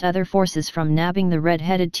prevent other forces from nabbing the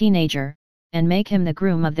red-headed teenager, and make him the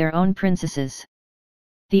groom of their own princesses.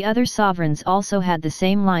 The other sovereigns also had the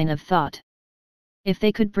same line of thought. If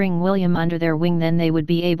they could bring William under their wing, then they would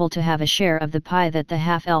be able to have a share of the pie that the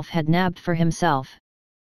half-elf had nabbed for himself.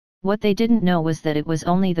 What they didn't know was that it was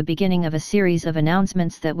only the beginning of a series of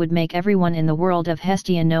announcements that would make everyone in the world of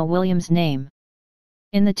Hestia know William's name.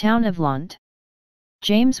 In the town of Lant,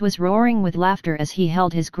 James was roaring with laughter as he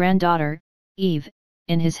held his granddaughter, Eve,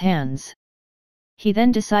 in his hands. He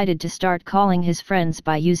then decided to start calling his friends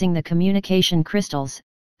by using the communication crystals,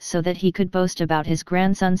 so that he could boast about his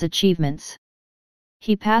grandson's achievements.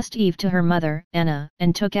 He passed Eve to her mother, Anna,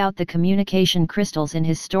 and took out the communication crystals in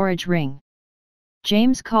his storage ring.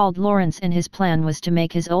 James called Lawrence, and his plan was to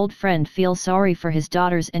make his old friend feel sorry for his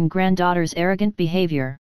daughter's and granddaughter's arrogant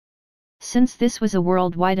behavior. Since this was a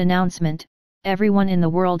worldwide announcement, everyone in the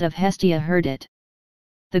world of Hestia heard it.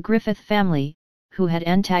 The Griffith family, who had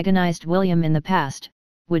antagonized William in the past,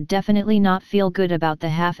 would definitely not feel good about the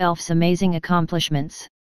half-elf's amazing accomplishments.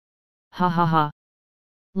 Ha ha ha.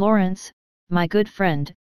 Lawrence, my good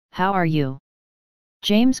friend, how are you?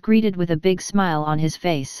 James greeted with a big smile on his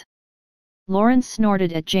face. Lawrence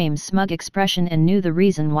snorted at James' smug expression and knew the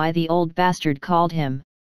reason why the old bastard called him.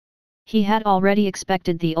 He had already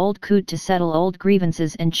expected the old coot to settle old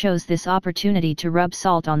grievances and chose this opportunity to rub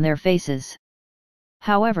salt on their faces.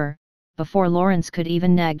 However, before Lawrence could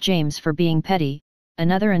even nag James for being petty,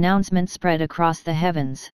 another announcement spread across the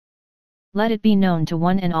heavens. Let it be known to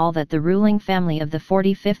one and all that the ruling family of the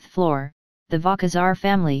 45th floor, the Vakazar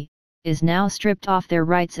family, is now stripped off their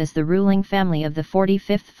rights as the ruling family of the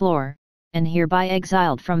 45th floor, and hereby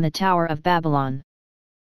exiled from the Tower of Babylon.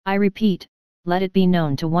 I repeat, let it be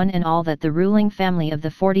known to one and all that the ruling family of the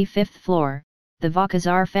 45th floor, the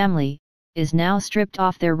Vakazar family, is now stripped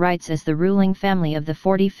off their rights as the ruling family of the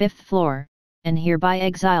 45th floor, and hereby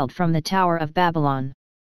exiled from the Tower of Babylon.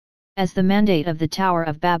 As the mandate of the Tower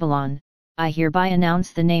of Babylon, I hereby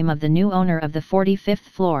announce the name of the new owner of the 45th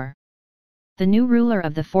floor. The new ruler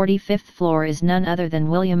of the 45th floor is none other than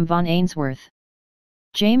William von Ainsworth.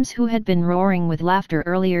 James, who had been roaring with laughter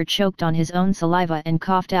earlier, choked on his own saliva and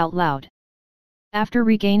coughed out loud. After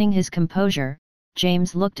regaining his composure,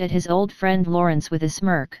 James looked at his old friend Lawrence with a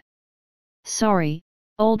smirk. "Sorry,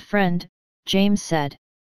 old friend," James said.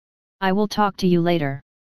 "I will talk to you later.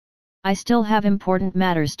 I still have important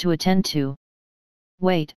matters to attend to."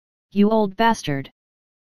 "Wait, you old bastard.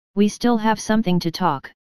 We still have something to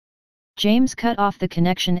talk." James cut off the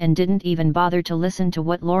connection and didn't even bother to listen to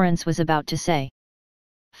what Lawrence was about to say.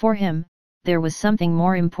 For him, there was something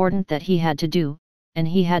more important that he had to do, and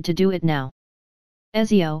he had to do it now.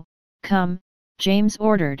 "Ezio, come," James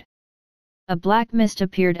ordered. A black mist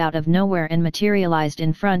appeared out of nowhere and materialized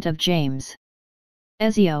in front of James.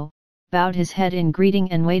 Ezio bowed his head in greeting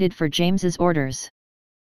and waited for James's orders.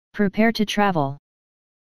 "Prepare to travel.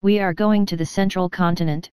 We are going to the central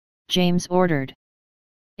continent," James ordered.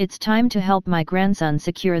 "It's time to help my grandson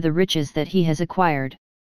secure the riches that he has acquired.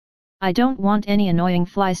 I don't want any annoying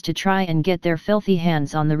flies to try and get their filthy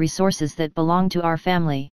hands on the resources that belong to our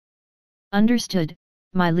family." "Understood,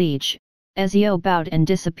 my liege," Ezio bowed and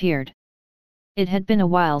disappeared. It had been a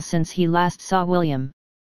while since he last saw William.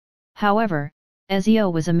 However,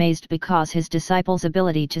 Ezio was amazed because his disciple's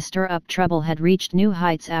ability to stir up trouble had reached new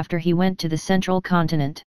heights after he went to the central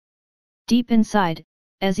continent. Deep inside,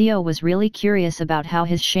 Ezio was really curious about how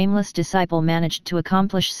his shameless disciple managed to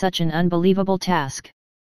accomplish such an unbelievable task.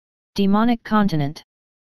 Demonic continent.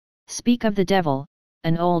 Speak of the devil,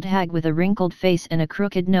 an old hag with a wrinkled face and a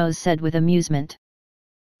crooked nose said with amusement.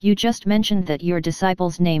 You just mentioned that your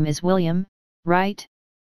disciple's name is William, right?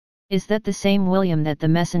 Is that the same William that the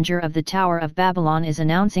messenger of the Tower of Babylon is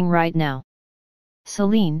announcing right now?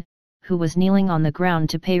 Selene, who was kneeling on the ground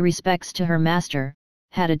to pay respects to her master,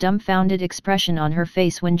 had a dumbfounded expression on her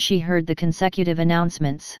face when she heard the consecutive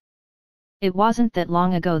announcements. It wasn't that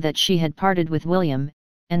long ago that she had parted with William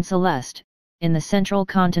and Celeste in the central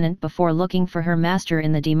continent before looking for her master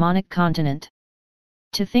in the demonic continent.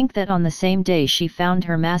 To think that on the same day she found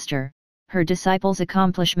her master, her disciple's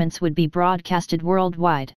accomplishments would be broadcasted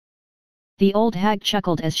worldwide. The old hag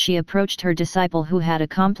chuckled as she approached her disciple, who had a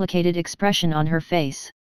complicated expression on her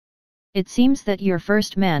face. It seems that your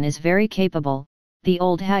first man is very capable, the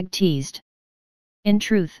old hag teased. In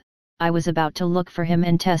truth, I was about to look for him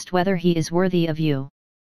and test whether he is worthy of you.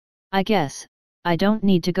 I guess, I don't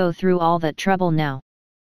need to go through all that trouble now.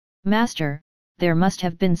 Master, there must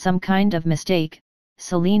have been some kind of mistake,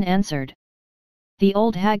 Selene answered. The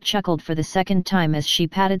old hag chuckled for the second time as she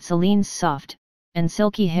patted Selene's soft and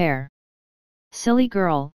silky hair. Silly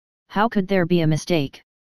girl, how could there be a mistake?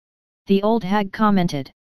 The old hag commented.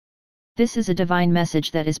 This is a divine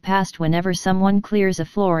message that is passed whenever someone clears a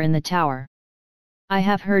floor in the tower. I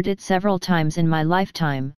have heard it several times in my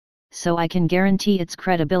lifetime, so I can guarantee its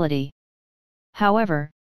credibility. However,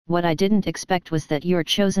 what I didn't expect was that your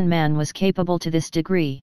chosen man was capable to this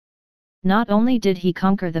degree. Not only did he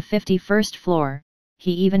conquer the 51st floor,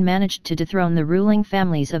 he even managed to dethrone the ruling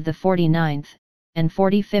families of the 49th and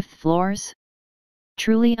 45th floors.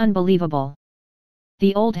 Truly unbelievable.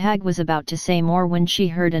 The old hag was about to say more when she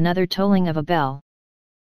heard another tolling of a bell.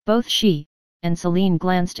 Both she and Selene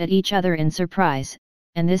glanced at each other in surprise,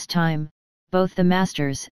 and this time, both the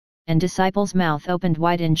master's and disciple's mouth opened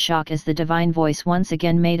wide in shock as the divine voice once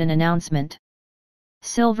again made an announcement.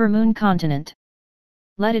 Silver Moon Continent.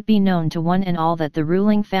 Let it be known to one and all that the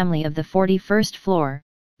ruling family of the 41st floor,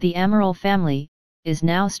 the Amaral family, is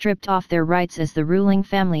now stripped off their rights as the ruling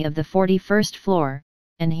family of the 41st floor,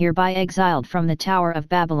 and hereby exiled from the Tower of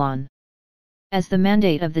Babylon. As the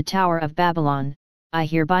mandate of the Tower of Babylon, I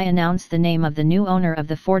hereby announce the name of the new owner of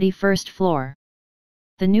the 41st floor.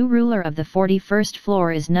 The new ruler of the 41st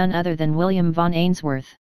floor is none other than William von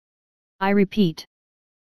Ainsworth. I repeat.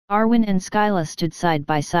 Arwen and Skyla stood side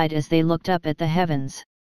by side as they looked up at the heavens.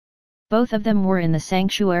 Both of them were in the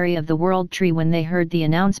sanctuary of the World Tree when they heard the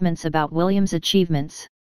announcements about William's achievements.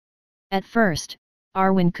 At first,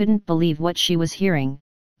 Arwen couldn't believe what she was hearing,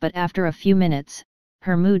 but after a few minutes,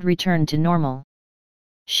 her mood returned to normal.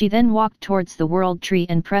 She then walked towards the World Tree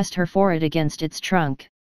and pressed her forehead against its trunk.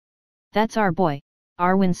 That's our boy,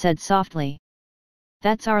 Arwen said softly.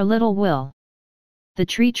 That's our little Will. The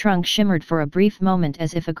tree trunk shimmered for a brief moment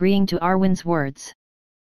as if agreeing to Arwen's words.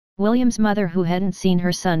 William's mother, who hadn't seen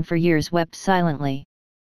her son for years, wept silently.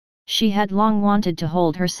 She had long wanted to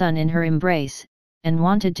hold her son in her embrace, and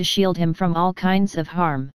wanted to shield him from all kinds of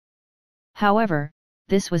harm. However,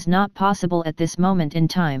 this was not possible at this moment in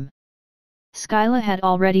time. Skyla had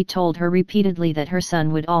already told her repeatedly that her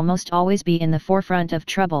son would almost always be in the forefront of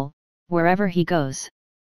trouble, wherever he goes.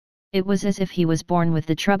 It was as if he was born with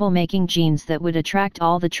the troublemaking genes that would attract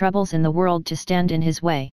all the troubles in the world to stand in his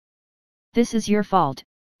way. This is your fault,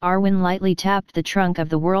 Arwen lightly tapped the trunk of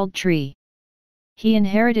the World Tree. He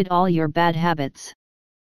inherited all your bad habits.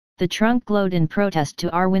 The trunk glowed in protest to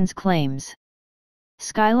Arwen's claims.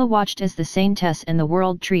 Skyla watched as the Saintess and the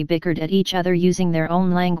World Tree bickered at each other using their own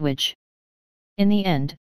language. In the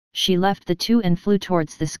end, she left the two and flew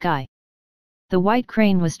towards the sky. The White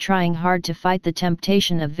Crane was trying hard to fight the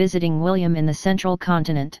temptation of visiting William in the central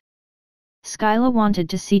continent. Skyla wanted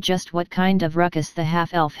to see just what kind of ruckus the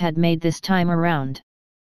half-elf had made this time around.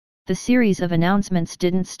 The series of announcements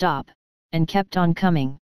didn't stop, and kept on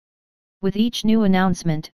coming. With each new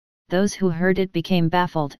announcement, those who heard it became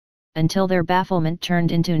baffled, until their bafflement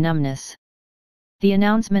turned into numbness. The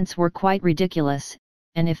announcements were quite ridiculous,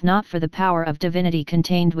 and if not for the power of divinity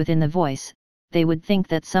contained within the voice, they would think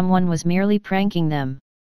that someone was merely pranking them.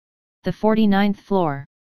 The 49th floor.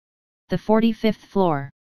 The 45th floor.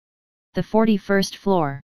 The 41st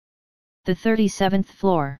floor. The 37th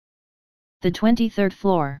floor. The 23rd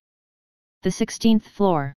floor. The 16th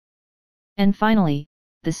floor. And finally,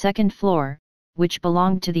 the second floor, which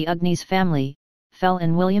belonged to the Ugni's family, fell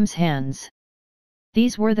in William's hands.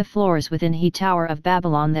 These were the floors within the Tower of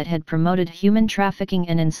Babylon that had promoted human trafficking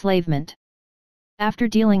and enslavement. After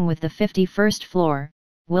dealing with the 51st floor,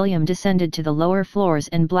 William descended to the lower floors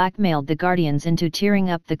and blackmailed the Guardians into tearing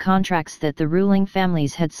up the contracts that the ruling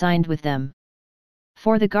families had signed with them.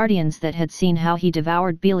 For the Guardians that had seen how he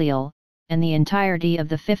devoured Belial, and the entirety of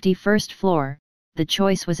the 51st floor, the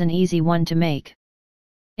choice was an easy one to make.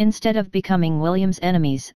 Instead of becoming William's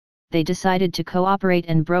enemies, they decided to cooperate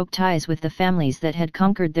and broke ties with the families that had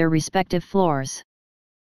conquered their respective floors.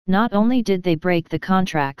 Not only did they break the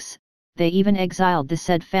contracts, they even exiled the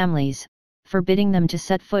said families, forbidding them to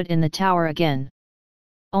set foot in the tower again.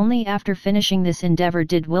 Only after finishing this endeavor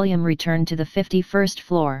did William return to the 51st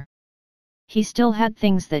floor. He still had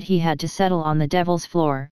things that he had to settle on the devil's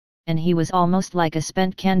floor, and he was almost like a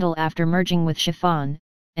spent candle after merging with Chiffon,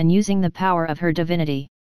 and using the power of her divinity.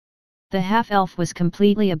 The half-elf was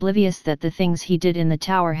completely oblivious that the things he did in the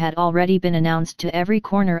tower had already been announced to every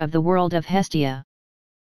corner of the world of Hestia.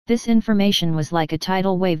 This information was like a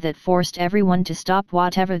tidal wave that forced everyone to stop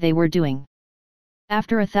whatever they were doing.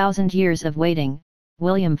 After 1,000 years of waiting,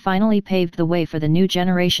 William finally paved the way for the new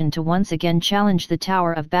generation to once again challenge the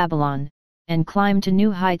Tower of Babylon, and climb to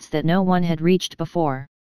new heights that no one had reached before.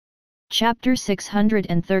 Chapter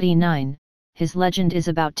 639, His Legend is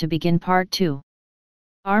about to begin Part 2.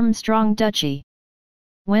 Armstrong Duchy.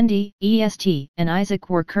 Wendy, EST, and Isaac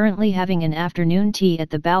were currently having an afternoon tea at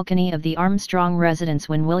the balcony of the Armstrong residence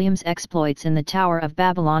when William's exploits in the Tower of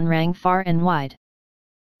Babylon rang far and wide.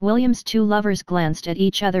 William's two lovers glanced at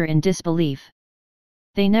each other in disbelief.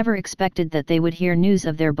 They never expected that they would hear news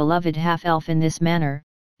of their beloved half-elf in this manner,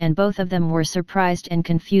 and both of them were surprised and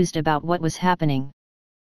confused about what was happening.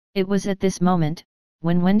 It was at this moment,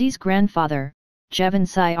 when Wendy's grandfather, Jevon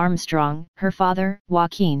Cy Armstrong, her father,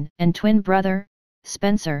 Joaquin, and twin brother,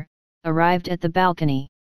 Spencer, arrived at the balcony.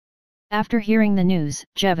 After hearing the news,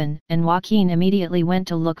 Jevon and Joaquin immediately went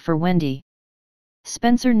to look for Wendy.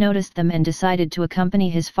 Spencer noticed them and decided to accompany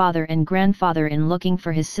his father and grandfather in looking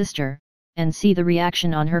for his sister, and see the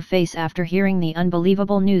reaction on her face after hearing the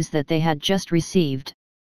unbelievable news that they had just received.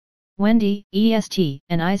 Wendy, EST,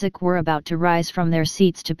 and Isaac were about to rise from their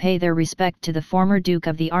seats to pay their respect to the former Duke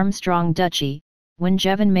of the Armstrong Duchy, when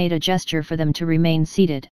Jevon made a gesture for them to remain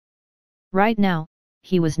seated. Right now,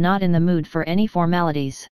 he was not in the mood for any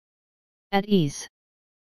formalities. At ease.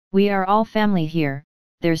 We are all family here,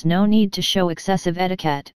 there's no need to show excessive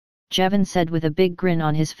etiquette, Jevon said with a big grin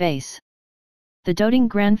on his face. The doting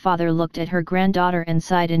grandfather looked at her granddaughter and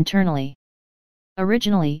sighed internally.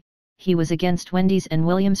 Originally, he was against Wendy's and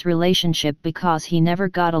William's relationship because he never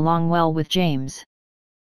got along well with James.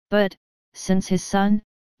 But, since his son,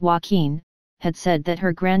 Joaquin, had said that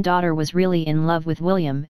her granddaughter was really in love with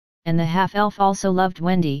William, and the half-elf also loved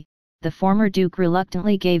Wendy, the former Duke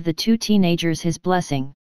reluctantly gave the two teenagers his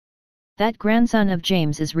blessing. That grandson of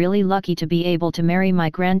James is really lucky to be able to marry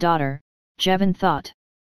my granddaughter, Jevon thought.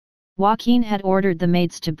 Joaquin had ordered the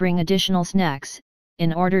maids to bring additional snacks,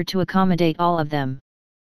 in order to accommodate all of them.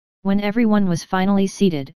 When everyone was finally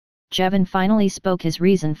seated, Jevon finally spoke his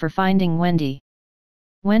reason for finding Wendy.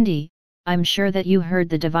 Wendy, I'm sure that you heard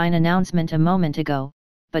the divine announcement a moment ago,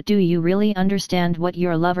 but do you really understand what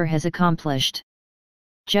your lover has accomplished?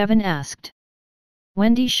 Jevon asked.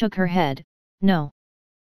 Wendy shook her head, no.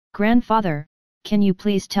 Grandfather, can you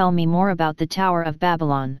please tell me more about the Tower of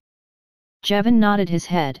Babylon? Jevon nodded his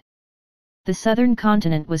head. The southern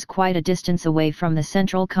continent was quite a distance away from the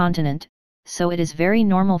central continent, so it is very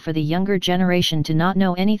normal for the younger generation to not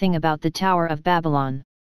know anything about the Tower of Babylon.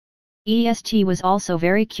 EST was also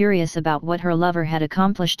very curious about what her lover had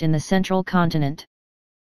accomplished in the central continent.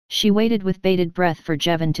 She waited with bated breath for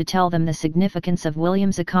Jevon to tell them the significance of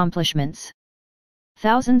William's accomplishments.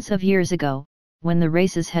 Thousands of years ago, when the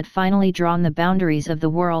races had finally drawn the boundaries of the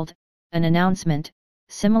world, an announcement,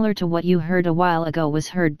 similar to what you heard a while ago, was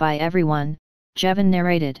heard by everyone, Jevon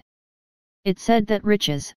narrated. It said that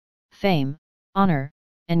riches, fame, honor,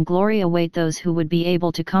 and glory await those who would be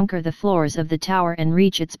able to conquer the floors of the tower and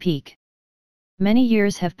reach its peak. Many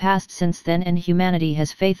years have passed since then, and humanity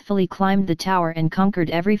has faithfully climbed the tower and conquered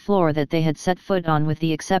every floor that they had set foot on, with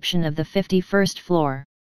the exception of the 51st floor.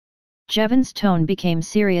 Jevon's tone became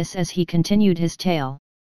serious as he continued his tale.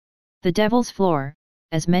 The Devil's Floor,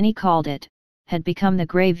 as many called it, had become the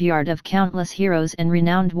graveyard of countless heroes and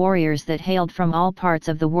renowned warriors that hailed from all parts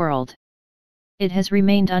of the world. It has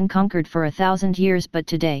remained unconquered for 1,000 years, but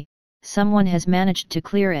today, someone has managed to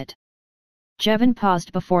clear it. Jevon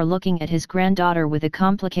paused before looking at his granddaughter with a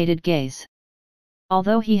complicated gaze.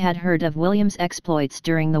 Although he had heard of William's exploits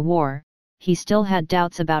during the war, he still had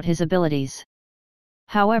doubts about his abilities.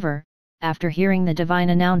 However, after hearing the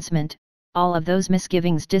divine announcement, all of those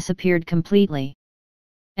misgivings disappeared completely.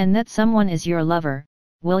 And that someone is your lover,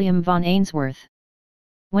 William von Ainsworth.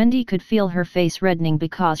 Wendy could feel her face reddening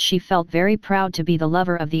because she felt very proud to be the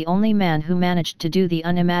lover of the only man who managed to do the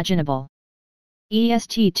unimaginable.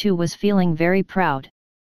 EST too was feeling very proud.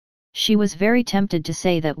 She was very tempted to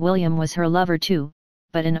say that William was her lover too,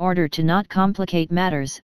 but in order to not complicate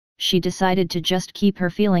matters, she decided to just keep her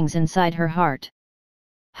feelings inside her heart.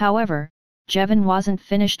 However, Jevon wasn't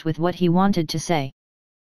finished with what he wanted to say.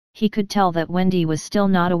 He could tell that Wendy was still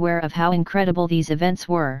not aware of how incredible these events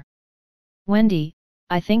were. "Wendy,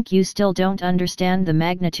 I think you still don't understand the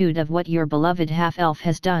magnitude of what your beloved half-elf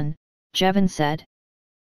has done," Jevon said.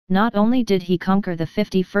 "Not only did he conquer the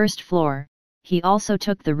 51st floor, he also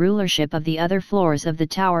took the rulership of the other floors of the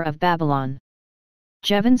Tower of Babylon."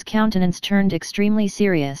 Jevon's countenance turned extremely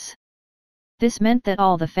serious. This meant that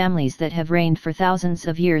all the families that have reigned for thousands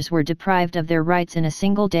of years were deprived of their rights in a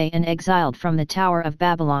single day and exiled from the Tower of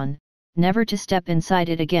Babylon, never to step inside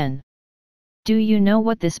it again. "Do you know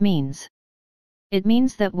what this means?" "It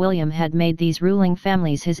means that William had made these ruling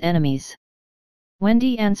families his enemies,"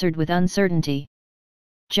 Wendy answered with uncertainty.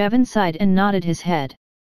 Jevon sighed and nodded his head.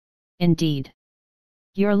 "Indeed.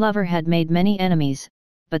 Your lover had made many enemies,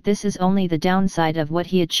 but this is only the downside of what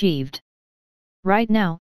he achieved. Right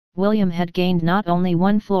now, William had gained not only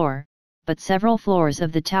one floor, but several floors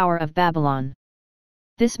of the Tower of Babylon.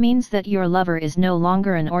 This means that your lover is no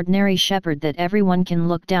longer an ordinary shepherd that everyone can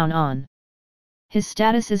look down on. His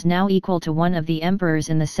status is now equal to one of the emperors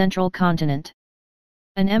in the central continent.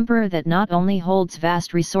 An emperor that not only holds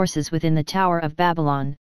vast resources within the Tower of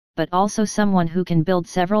Babylon, but also someone who can build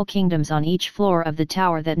several kingdoms on each floor of the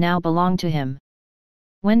tower that now belong to him."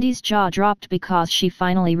 Wendy's jaw dropped because she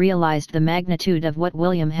finally realized the magnitude of what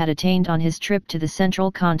William had attained on his trip to the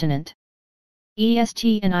central continent.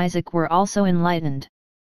 EST and Isaac were also enlightened.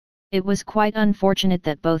 It was quite unfortunate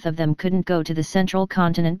that both of them couldn't go to the central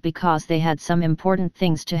continent because they had some important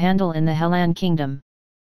things to handle in the Hellan kingdom.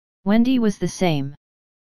 Wendy was the same.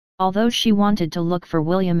 Although she wanted to look for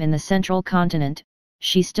William in the central continent,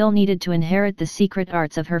 she still needed to inherit the secret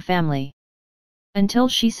arts of her family. Until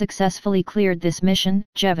she successfully cleared this mission,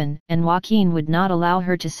 Jevon and Joaquin would not allow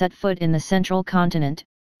her to set foot in the central continent,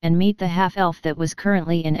 and meet the half-elf that was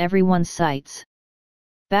currently in everyone's sights.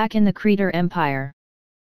 Back in the Creator Empire,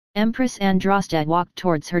 Empress Andraste walked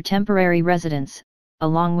towards her temporary residence,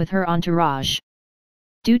 along with her entourage.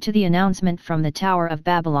 Due to the announcement from the Tower of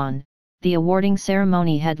Babylon, the awarding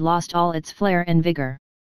ceremony had lost all its flair and vigor.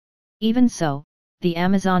 Even so, the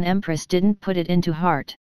Amazon Empress didn't put it into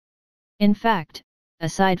heart. In fact,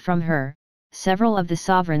 aside from her, several of the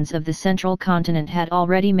sovereigns of the central continent had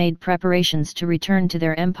already made preparations to return to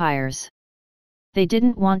their empires. They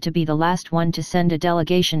didn't want to be the last one to send a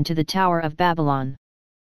delegation to the Tower of Babylon.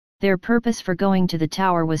 Their purpose for going to the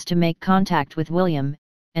tower was to make contact with William,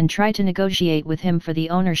 and try to negotiate with him for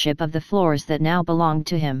the ownership of the floors that now belonged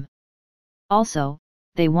to him. Also,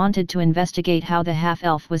 they wanted to investigate how the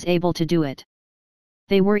half-elf was able to do it.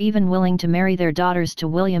 They were even willing to marry their daughters to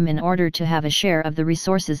William in order to have a share of the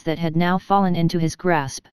resources that had now fallen into his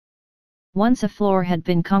grasp. Once a floor had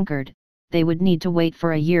been conquered, they would need to wait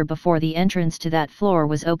for a year before the entrance to that floor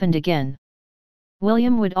was opened again.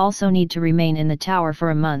 William would also need to remain in the tower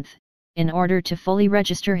for a month, in order to fully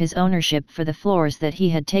register his ownership for the floors that he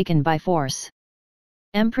had taken by force.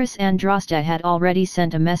 Empress Andraste had already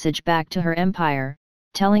sent a message back to her empire,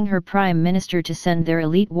 telling her prime minister to send their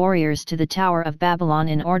elite warriors to the Tower of Babylon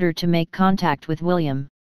in order to make contact with William.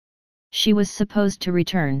 She was supposed to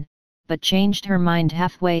return, but changed her mind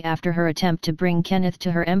halfway after her attempt to bring Kenneth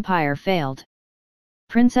to her empire failed.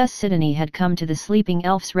 Princess Sidonie had come to the sleeping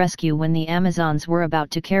elf's rescue when the Amazons were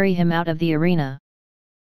about to carry him out of the arena.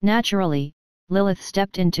 Naturally, Lilith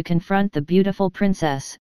stepped in to confront the beautiful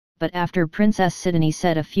princess, but after Princess Sidonie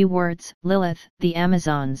said a few words, Lilith, the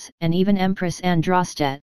Amazons, and even Empress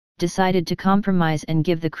Andraste, decided to compromise and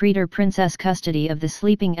give the Creator Princess custody of the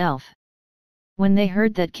sleeping elf. When they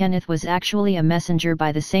heard that Kenneth was actually a messenger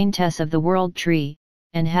by the Saintess of the World Tree,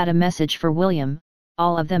 and had a message for William,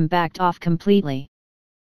 all of them backed off completely.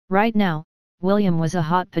 Right now, William was a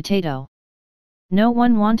hot potato. No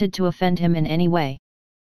one wanted to offend him in any way.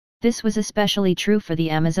 This was especially true for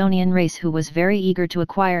the Amazonian race, who was very eager to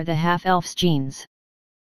acquire the half-elf's genes.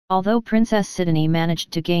 Although Princess Sidonie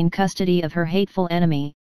managed to gain custody of her hateful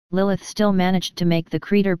enemy, Lilith still managed to make the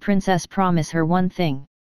Creator Princess promise her one thing.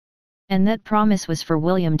 And that promise was for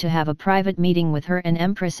William to have a private meeting with her and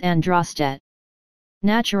Empress Andraste.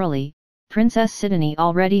 Naturally, Princess Sidonie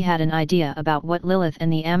already had an idea about what Lilith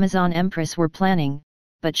and the Amazon Empress were planning,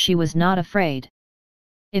 but she was not afraid.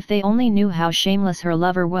 If they only knew how shameless her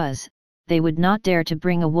lover was, they would not dare to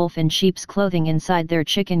bring a wolf in sheep's clothing inside their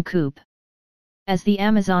chicken coop. As the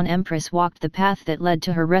Amazon Empress walked the path that led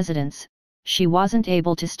to her residence, she wasn't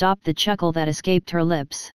able to stop the chuckle that escaped her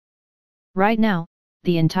lips. Right now,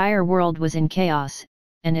 the entire world was in chaos,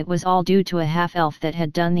 and it was all due to a half-elf that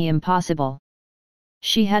had done the impossible.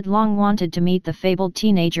 She had long wanted to meet the fabled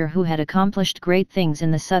teenager who had accomplished great things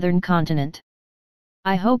in the southern continent.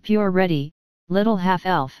 "I hope you're ready, little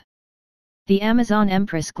half-elf." The Amazon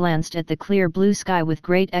Empress glanced at the clear blue sky with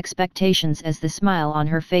great expectations as the smile on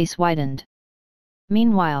her face widened.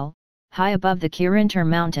 Meanwhile, high above the Kirinter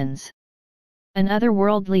Mountains, an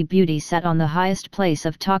otherworldly beauty sat on the highest place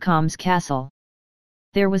of Takam's castle.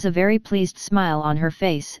 There was a very pleased smile on her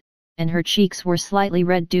face, and her cheeks were slightly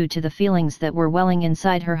red due to the feelings that were welling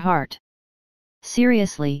inside her heart.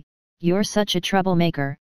 "Seriously, you're such a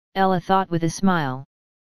troublemaker," Ella thought with a smile.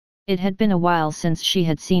 It had been a while since she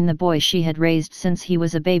had seen the boy she had raised since he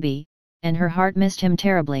was a baby, and her heart missed him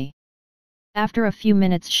terribly. After a few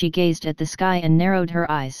minutes she gazed at the sky and narrowed her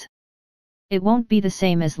eyes. "It won't be the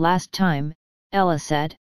same as last time," Ella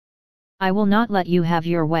said. "I will not let you have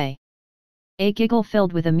your way." A giggle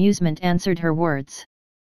filled with amusement answered her words.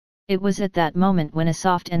 It was at that moment when a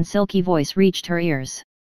soft and silky voice reached her ears.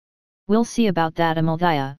 "We'll see about that,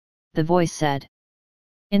 Amalthea," the voice said.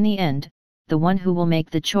 "In the end, the one who will make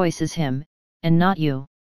the choice is him, and not you."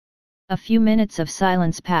 A few minutes of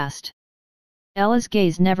silence passed. Ella's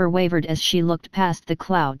gaze never wavered as she looked past the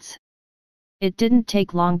clouds. It didn't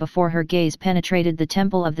take long before her gaze penetrated the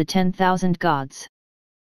temple of the 10,000 gods.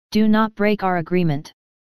 "Do not break our agreement.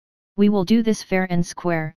 We will do this fair and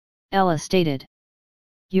square," Ella stated.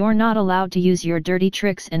 "You're not allowed to use your dirty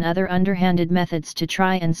tricks and other underhanded methods to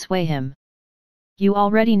try and sway him." "You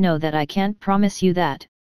already know that I can't promise you that,"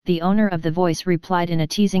 the owner of the voice replied in a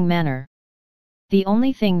teasing manner. "The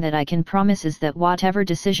only thing that I can promise is that whatever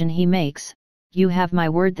decision he makes, you have my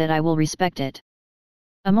word that I will respect it."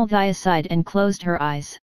 Amalthea sighed and closed her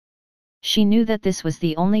eyes. She knew that this was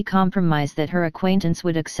the only compromise that her acquaintance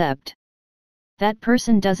would accept. That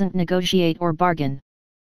person doesn't negotiate or bargain.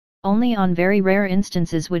 Only on very rare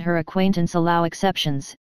instances would her acquaintance allow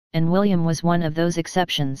exceptions, and William was one of those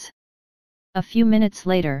exceptions. A few minutes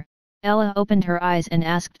later, Ella opened her eyes and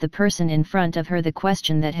asked the person in front of her the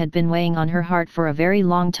question that had been weighing on her heart for a very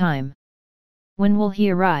long time. "When will he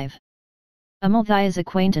arrive?" Amalthea's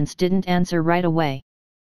acquaintance didn't answer right away.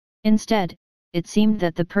 Instead, it seemed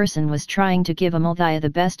that the person was trying to give Amalthea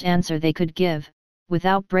the best answer they could give,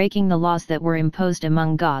 without breaking the laws that were imposed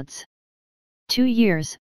among gods. 2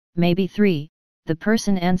 years, maybe 3, the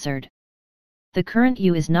person answered. "The current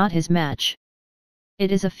you is not his match.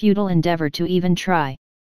 It is a futile endeavor to even try."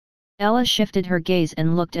 Ella shifted her gaze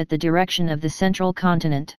and looked at the direction of the central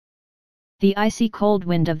continent. The icy cold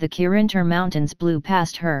wind of the Kirinter Mountains blew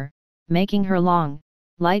past her, making her long,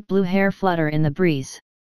 light blue hair flutter in the breeze.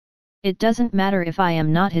 "It doesn't matter if I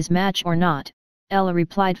am not his match or not," Ella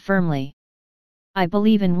replied firmly. "I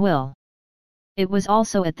believe in will." It was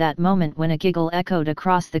also at that moment when a giggle echoed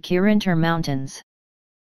across the Kirinter Mountains.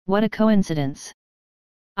 "What a coincidence!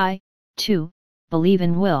 I, too, believe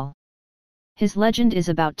in will." His legend is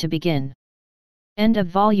about to begin. End of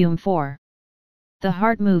Volume 4. The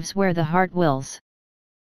heart moves where the heart wills.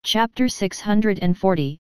 Chapter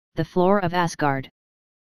 640, The Floor of Asgard.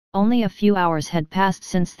 Only a few hours had passed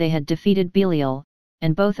since they had defeated Belial,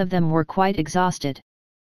 and both of them were quite exhausted.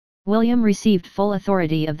 William received full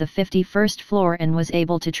authority of the 51st floor and was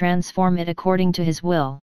able to transform it according to his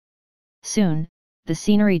will. Soon, the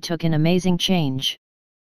scenery took an amazing change.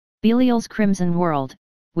 Belial's crimson world,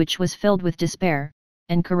 which was filled with despair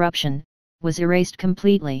and corruption, was erased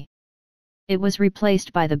completely. It was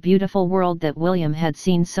replaced by the beautiful world that William had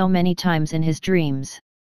seen so many times in his dreams.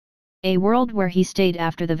 A world where he stayed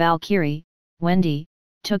after the Valkyrie, Wendy,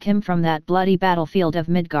 took him from that bloody battlefield of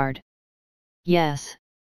Midgard. Yes.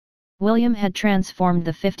 William had transformed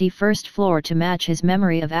the 51st floor to match his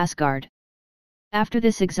memory of Asgard. After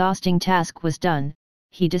this exhausting task was done,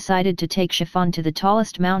 he decided to take Chiffon to the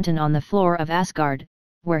tallest mountain on the floor of Asgard,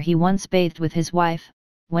 where he once bathed with his wife,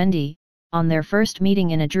 Wendy, on their first meeting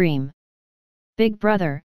in a dream. "Big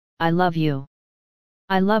brother, I love you."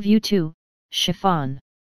 "I love you too, Chiffon."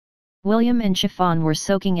 William and Chiffon were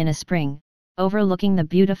soaking in a spring, overlooking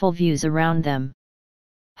the beautiful views around them.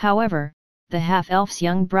 However, the half-elf's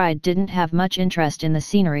young bride didn't have much interest in the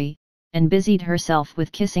scenery, and busied herself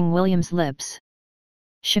with kissing William's lips.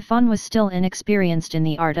 Chiffon was still inexperienced in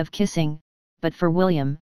the art of kissing, but for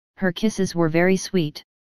William, her kisses were very sweet.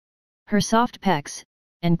 Her soft pecks,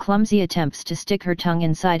 and clumsy attempts to stick her tongue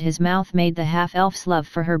inside his mouth made the half-elf's love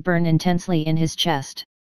for her burn intensely in his chest.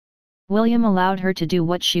 William allowed her to do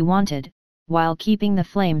what she wanted, while keeping the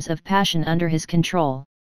flames of passion under his control.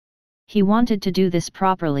 He wanted to do this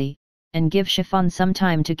properly, and give Chiffon some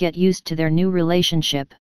time to get used to their new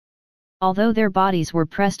relationship. Although their bodies were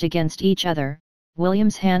pressed against each other,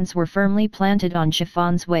 William's hands were firmly planted on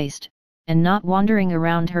Chiffon's waist, and not wandering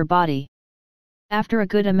around her body. After a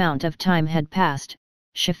good amount of time had passed,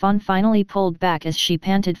 Chiffon finally pulled back as she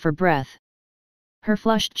panted for breath. Her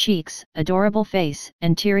flushed cheeks, adorable face,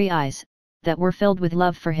 and teary eyes, that were filled with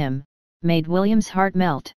love for him, made William's heart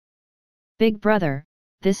melt. "Big brother,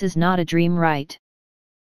 this is not a dream, right?"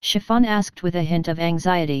 Chiffon asked with a hint of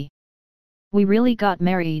anxiety. "We really got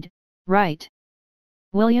married, right?"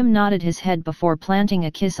 William nodded his head before planting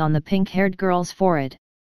a kiss on the pink-haired girl's forehead.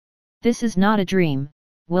 "This is not a dream,"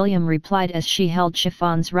 William replied as she held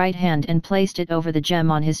Chiffon's right hand and placed it over the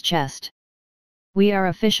gem on his chest. "We are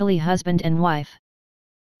officially husband and wife."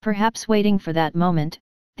 Perhaps waiting for that moment,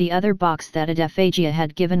 the other box that Adephagia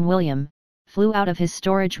had given William, flew out of his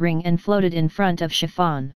storage ring and floated in front of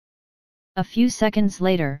Chiffon. A few seconds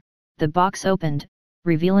later, the box opened,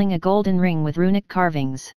 revealing a golden ring with runic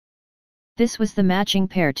carvings. This was the matching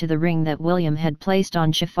pair to the ring that William had placed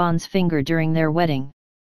on Chiffon's finger during their wedding.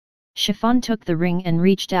 Chiffon took the ring and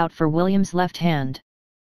reached out for William's left hand.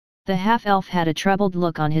 The half-elf had a troubled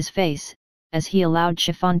look on his face, as he allowed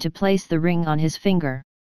Chiffon to place the ring on his finger.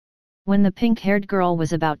 When the pink-haired girl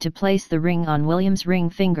was about to place the ring on William's ring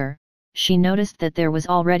finger, she noticed that there was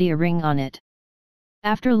already a ring on it.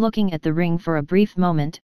 After looking at the ring for a brief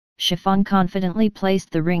moment, Chiffon confidently placed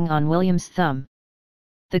the ring on William's thumb.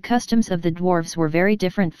 The customs of the dwarves were very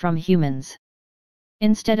different from humans.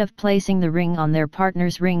 Instead of placing the ring on their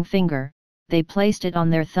partner's ring finger, they placed it on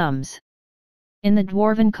their thumbs. In the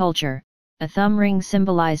dwarven culture, a thumb ring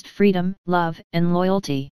symbolized freedom, love, and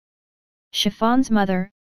loyalty. Chiffon's mother,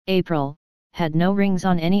 April, had no rings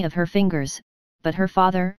on any of her fingers, but her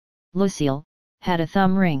father, Lucille, had a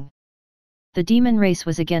thumb ring. The demon race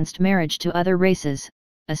was against marriage to other races,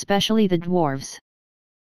 especially the dwarves.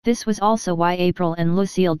 This was also why April and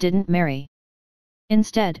Lucille didn't marry.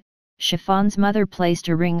 Instead, Chiffon's mother placed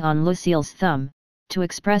a ring on Lucille's thumb, to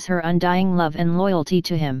express her undying love and loyalty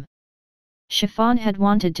to him. Chiffon had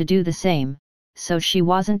wanted to do the same, so she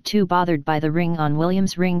wasn't too bothered by the ring on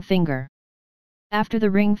William's ring finger. After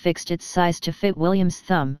the ring fixed its size to fit William's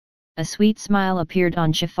thumb, a sweet smile appeared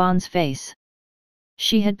on Chiffon's face.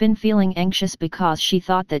 She had been feeling anxious because she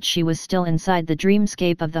thought that she was still inside the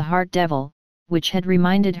dreamscape of the heart devil, which had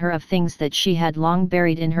reminded her of things that she had long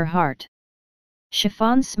buried in her heart.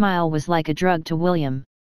 Chiffon's smile was like a drug to William.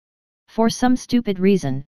 For some stupid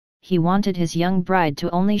reason, he wanted his young bride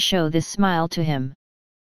to only show this smile to him.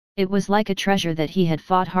 It was like a treasure that he had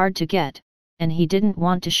fought hard to get, and he didn't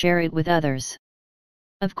want to share it with others.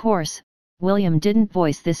 Of course, William didn't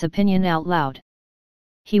voice this opinion out loud.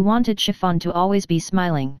 He wanted Chiffon to always be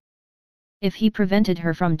smiling. If he prevented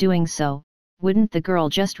her from doing so, wouldn't the girl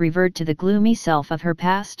just revert to the gloomy self of her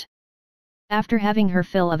past? After having her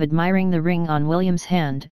fill of admiring the ring on William's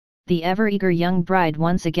hand, the ever-eager young bride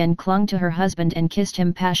once again clung to her husband and kissed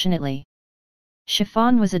him passionately.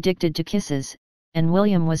 Chiffon was addicted to kisses, and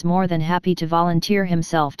William was more than happy to volunteer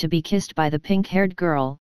himself to be kissed by the pink-haired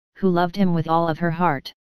girl, who loved him with all of her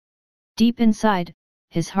heart. Deep inside,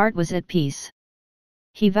 his heart was at peace.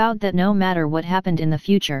 He vowed that no matter what happened in the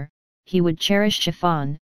future, he would cherish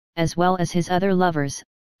Chiffon, as well as his other lovers,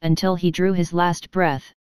 until he drew his last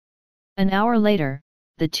breath. An hour later,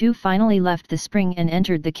 the two finally left the spring and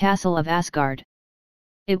entered the castle of Asgard.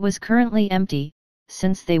 It was currently empty,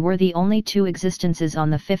 since they were the only two existences on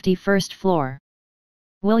the 51st floor.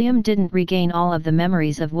 William didn't regain all of the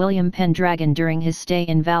memories of William Pendragon during his stay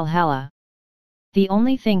in Valhalla. The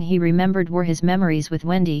only thing he remembered were his memories with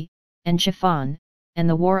Wendy, and Chiffon, and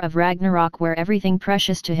the War of Ragnarok, where everything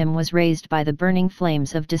precious to him was razed by the burning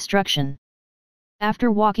flames of destruction.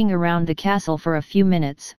 After walking around the castle for a few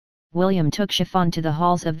minutes, William took Chiffon to the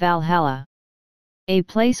halls of Valhalla, a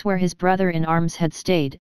place where his brother-in-arms had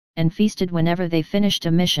stayed, and feasted whenever they finished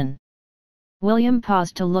a mission. William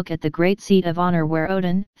paused to look at the great seat of honor where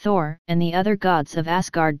Odin, Thor, and the other gods of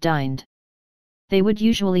Asgard dined. They would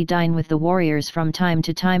usually dine with the warriors from time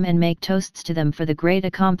to time and make toasts to them for the great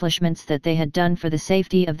accomplishments that they had done for the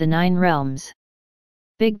safety of the 9 realms.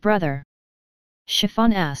 "Big brother?"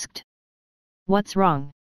 Chiffon asked. "What's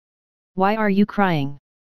wrong? Why are you crying?"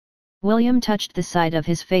 William touched the side of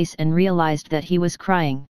his face and realized that he was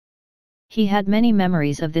crying. He had many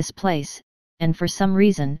memories of this place, and for some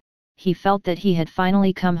reason, he felt that he had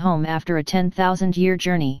finally come home after a 10,000-year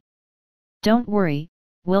journey. "Don't worry,"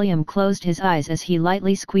 William closed his eyes as he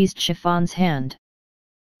lightly squeezed Chiffon's hand.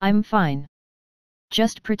 "I'm fine.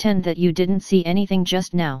 Just pretend that you didn't see anything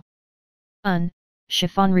just now."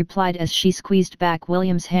 Chiffon replied as she squeezed back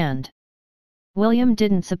William's hand. William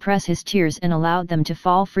didn't suppress his tears and allowed them to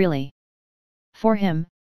fall freely. For him,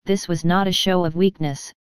 this was not a show of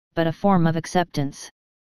weakness, but a form of acceptance.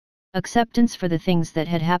 Acceptance for the things that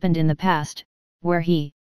had happened in the past, where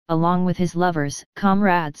he, along with his lovers,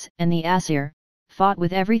 comrades, and the Aesir, fought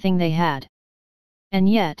with everything they had. And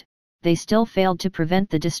yet, they still failed to prevent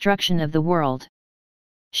the destruction of the world.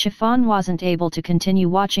 Chiffon wasn't able to continue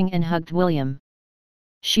watching and hugged William.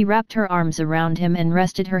 She wrapped her arms around him and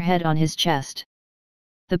rested her head on his chest.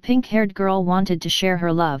 The pink-haired girl wanted to share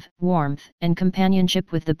her love, warmth, and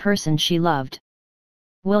companionship with the person she loved.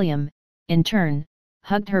 William, in turn,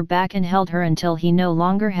 hugged her back and held her until he no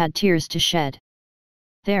longer had tears to shed.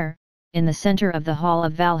 There, in the center of the Hall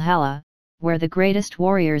of Valhalla, where the greatest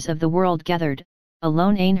warriors of the world gathered,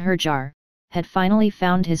 alone Einherjar had finally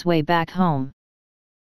found his way back home.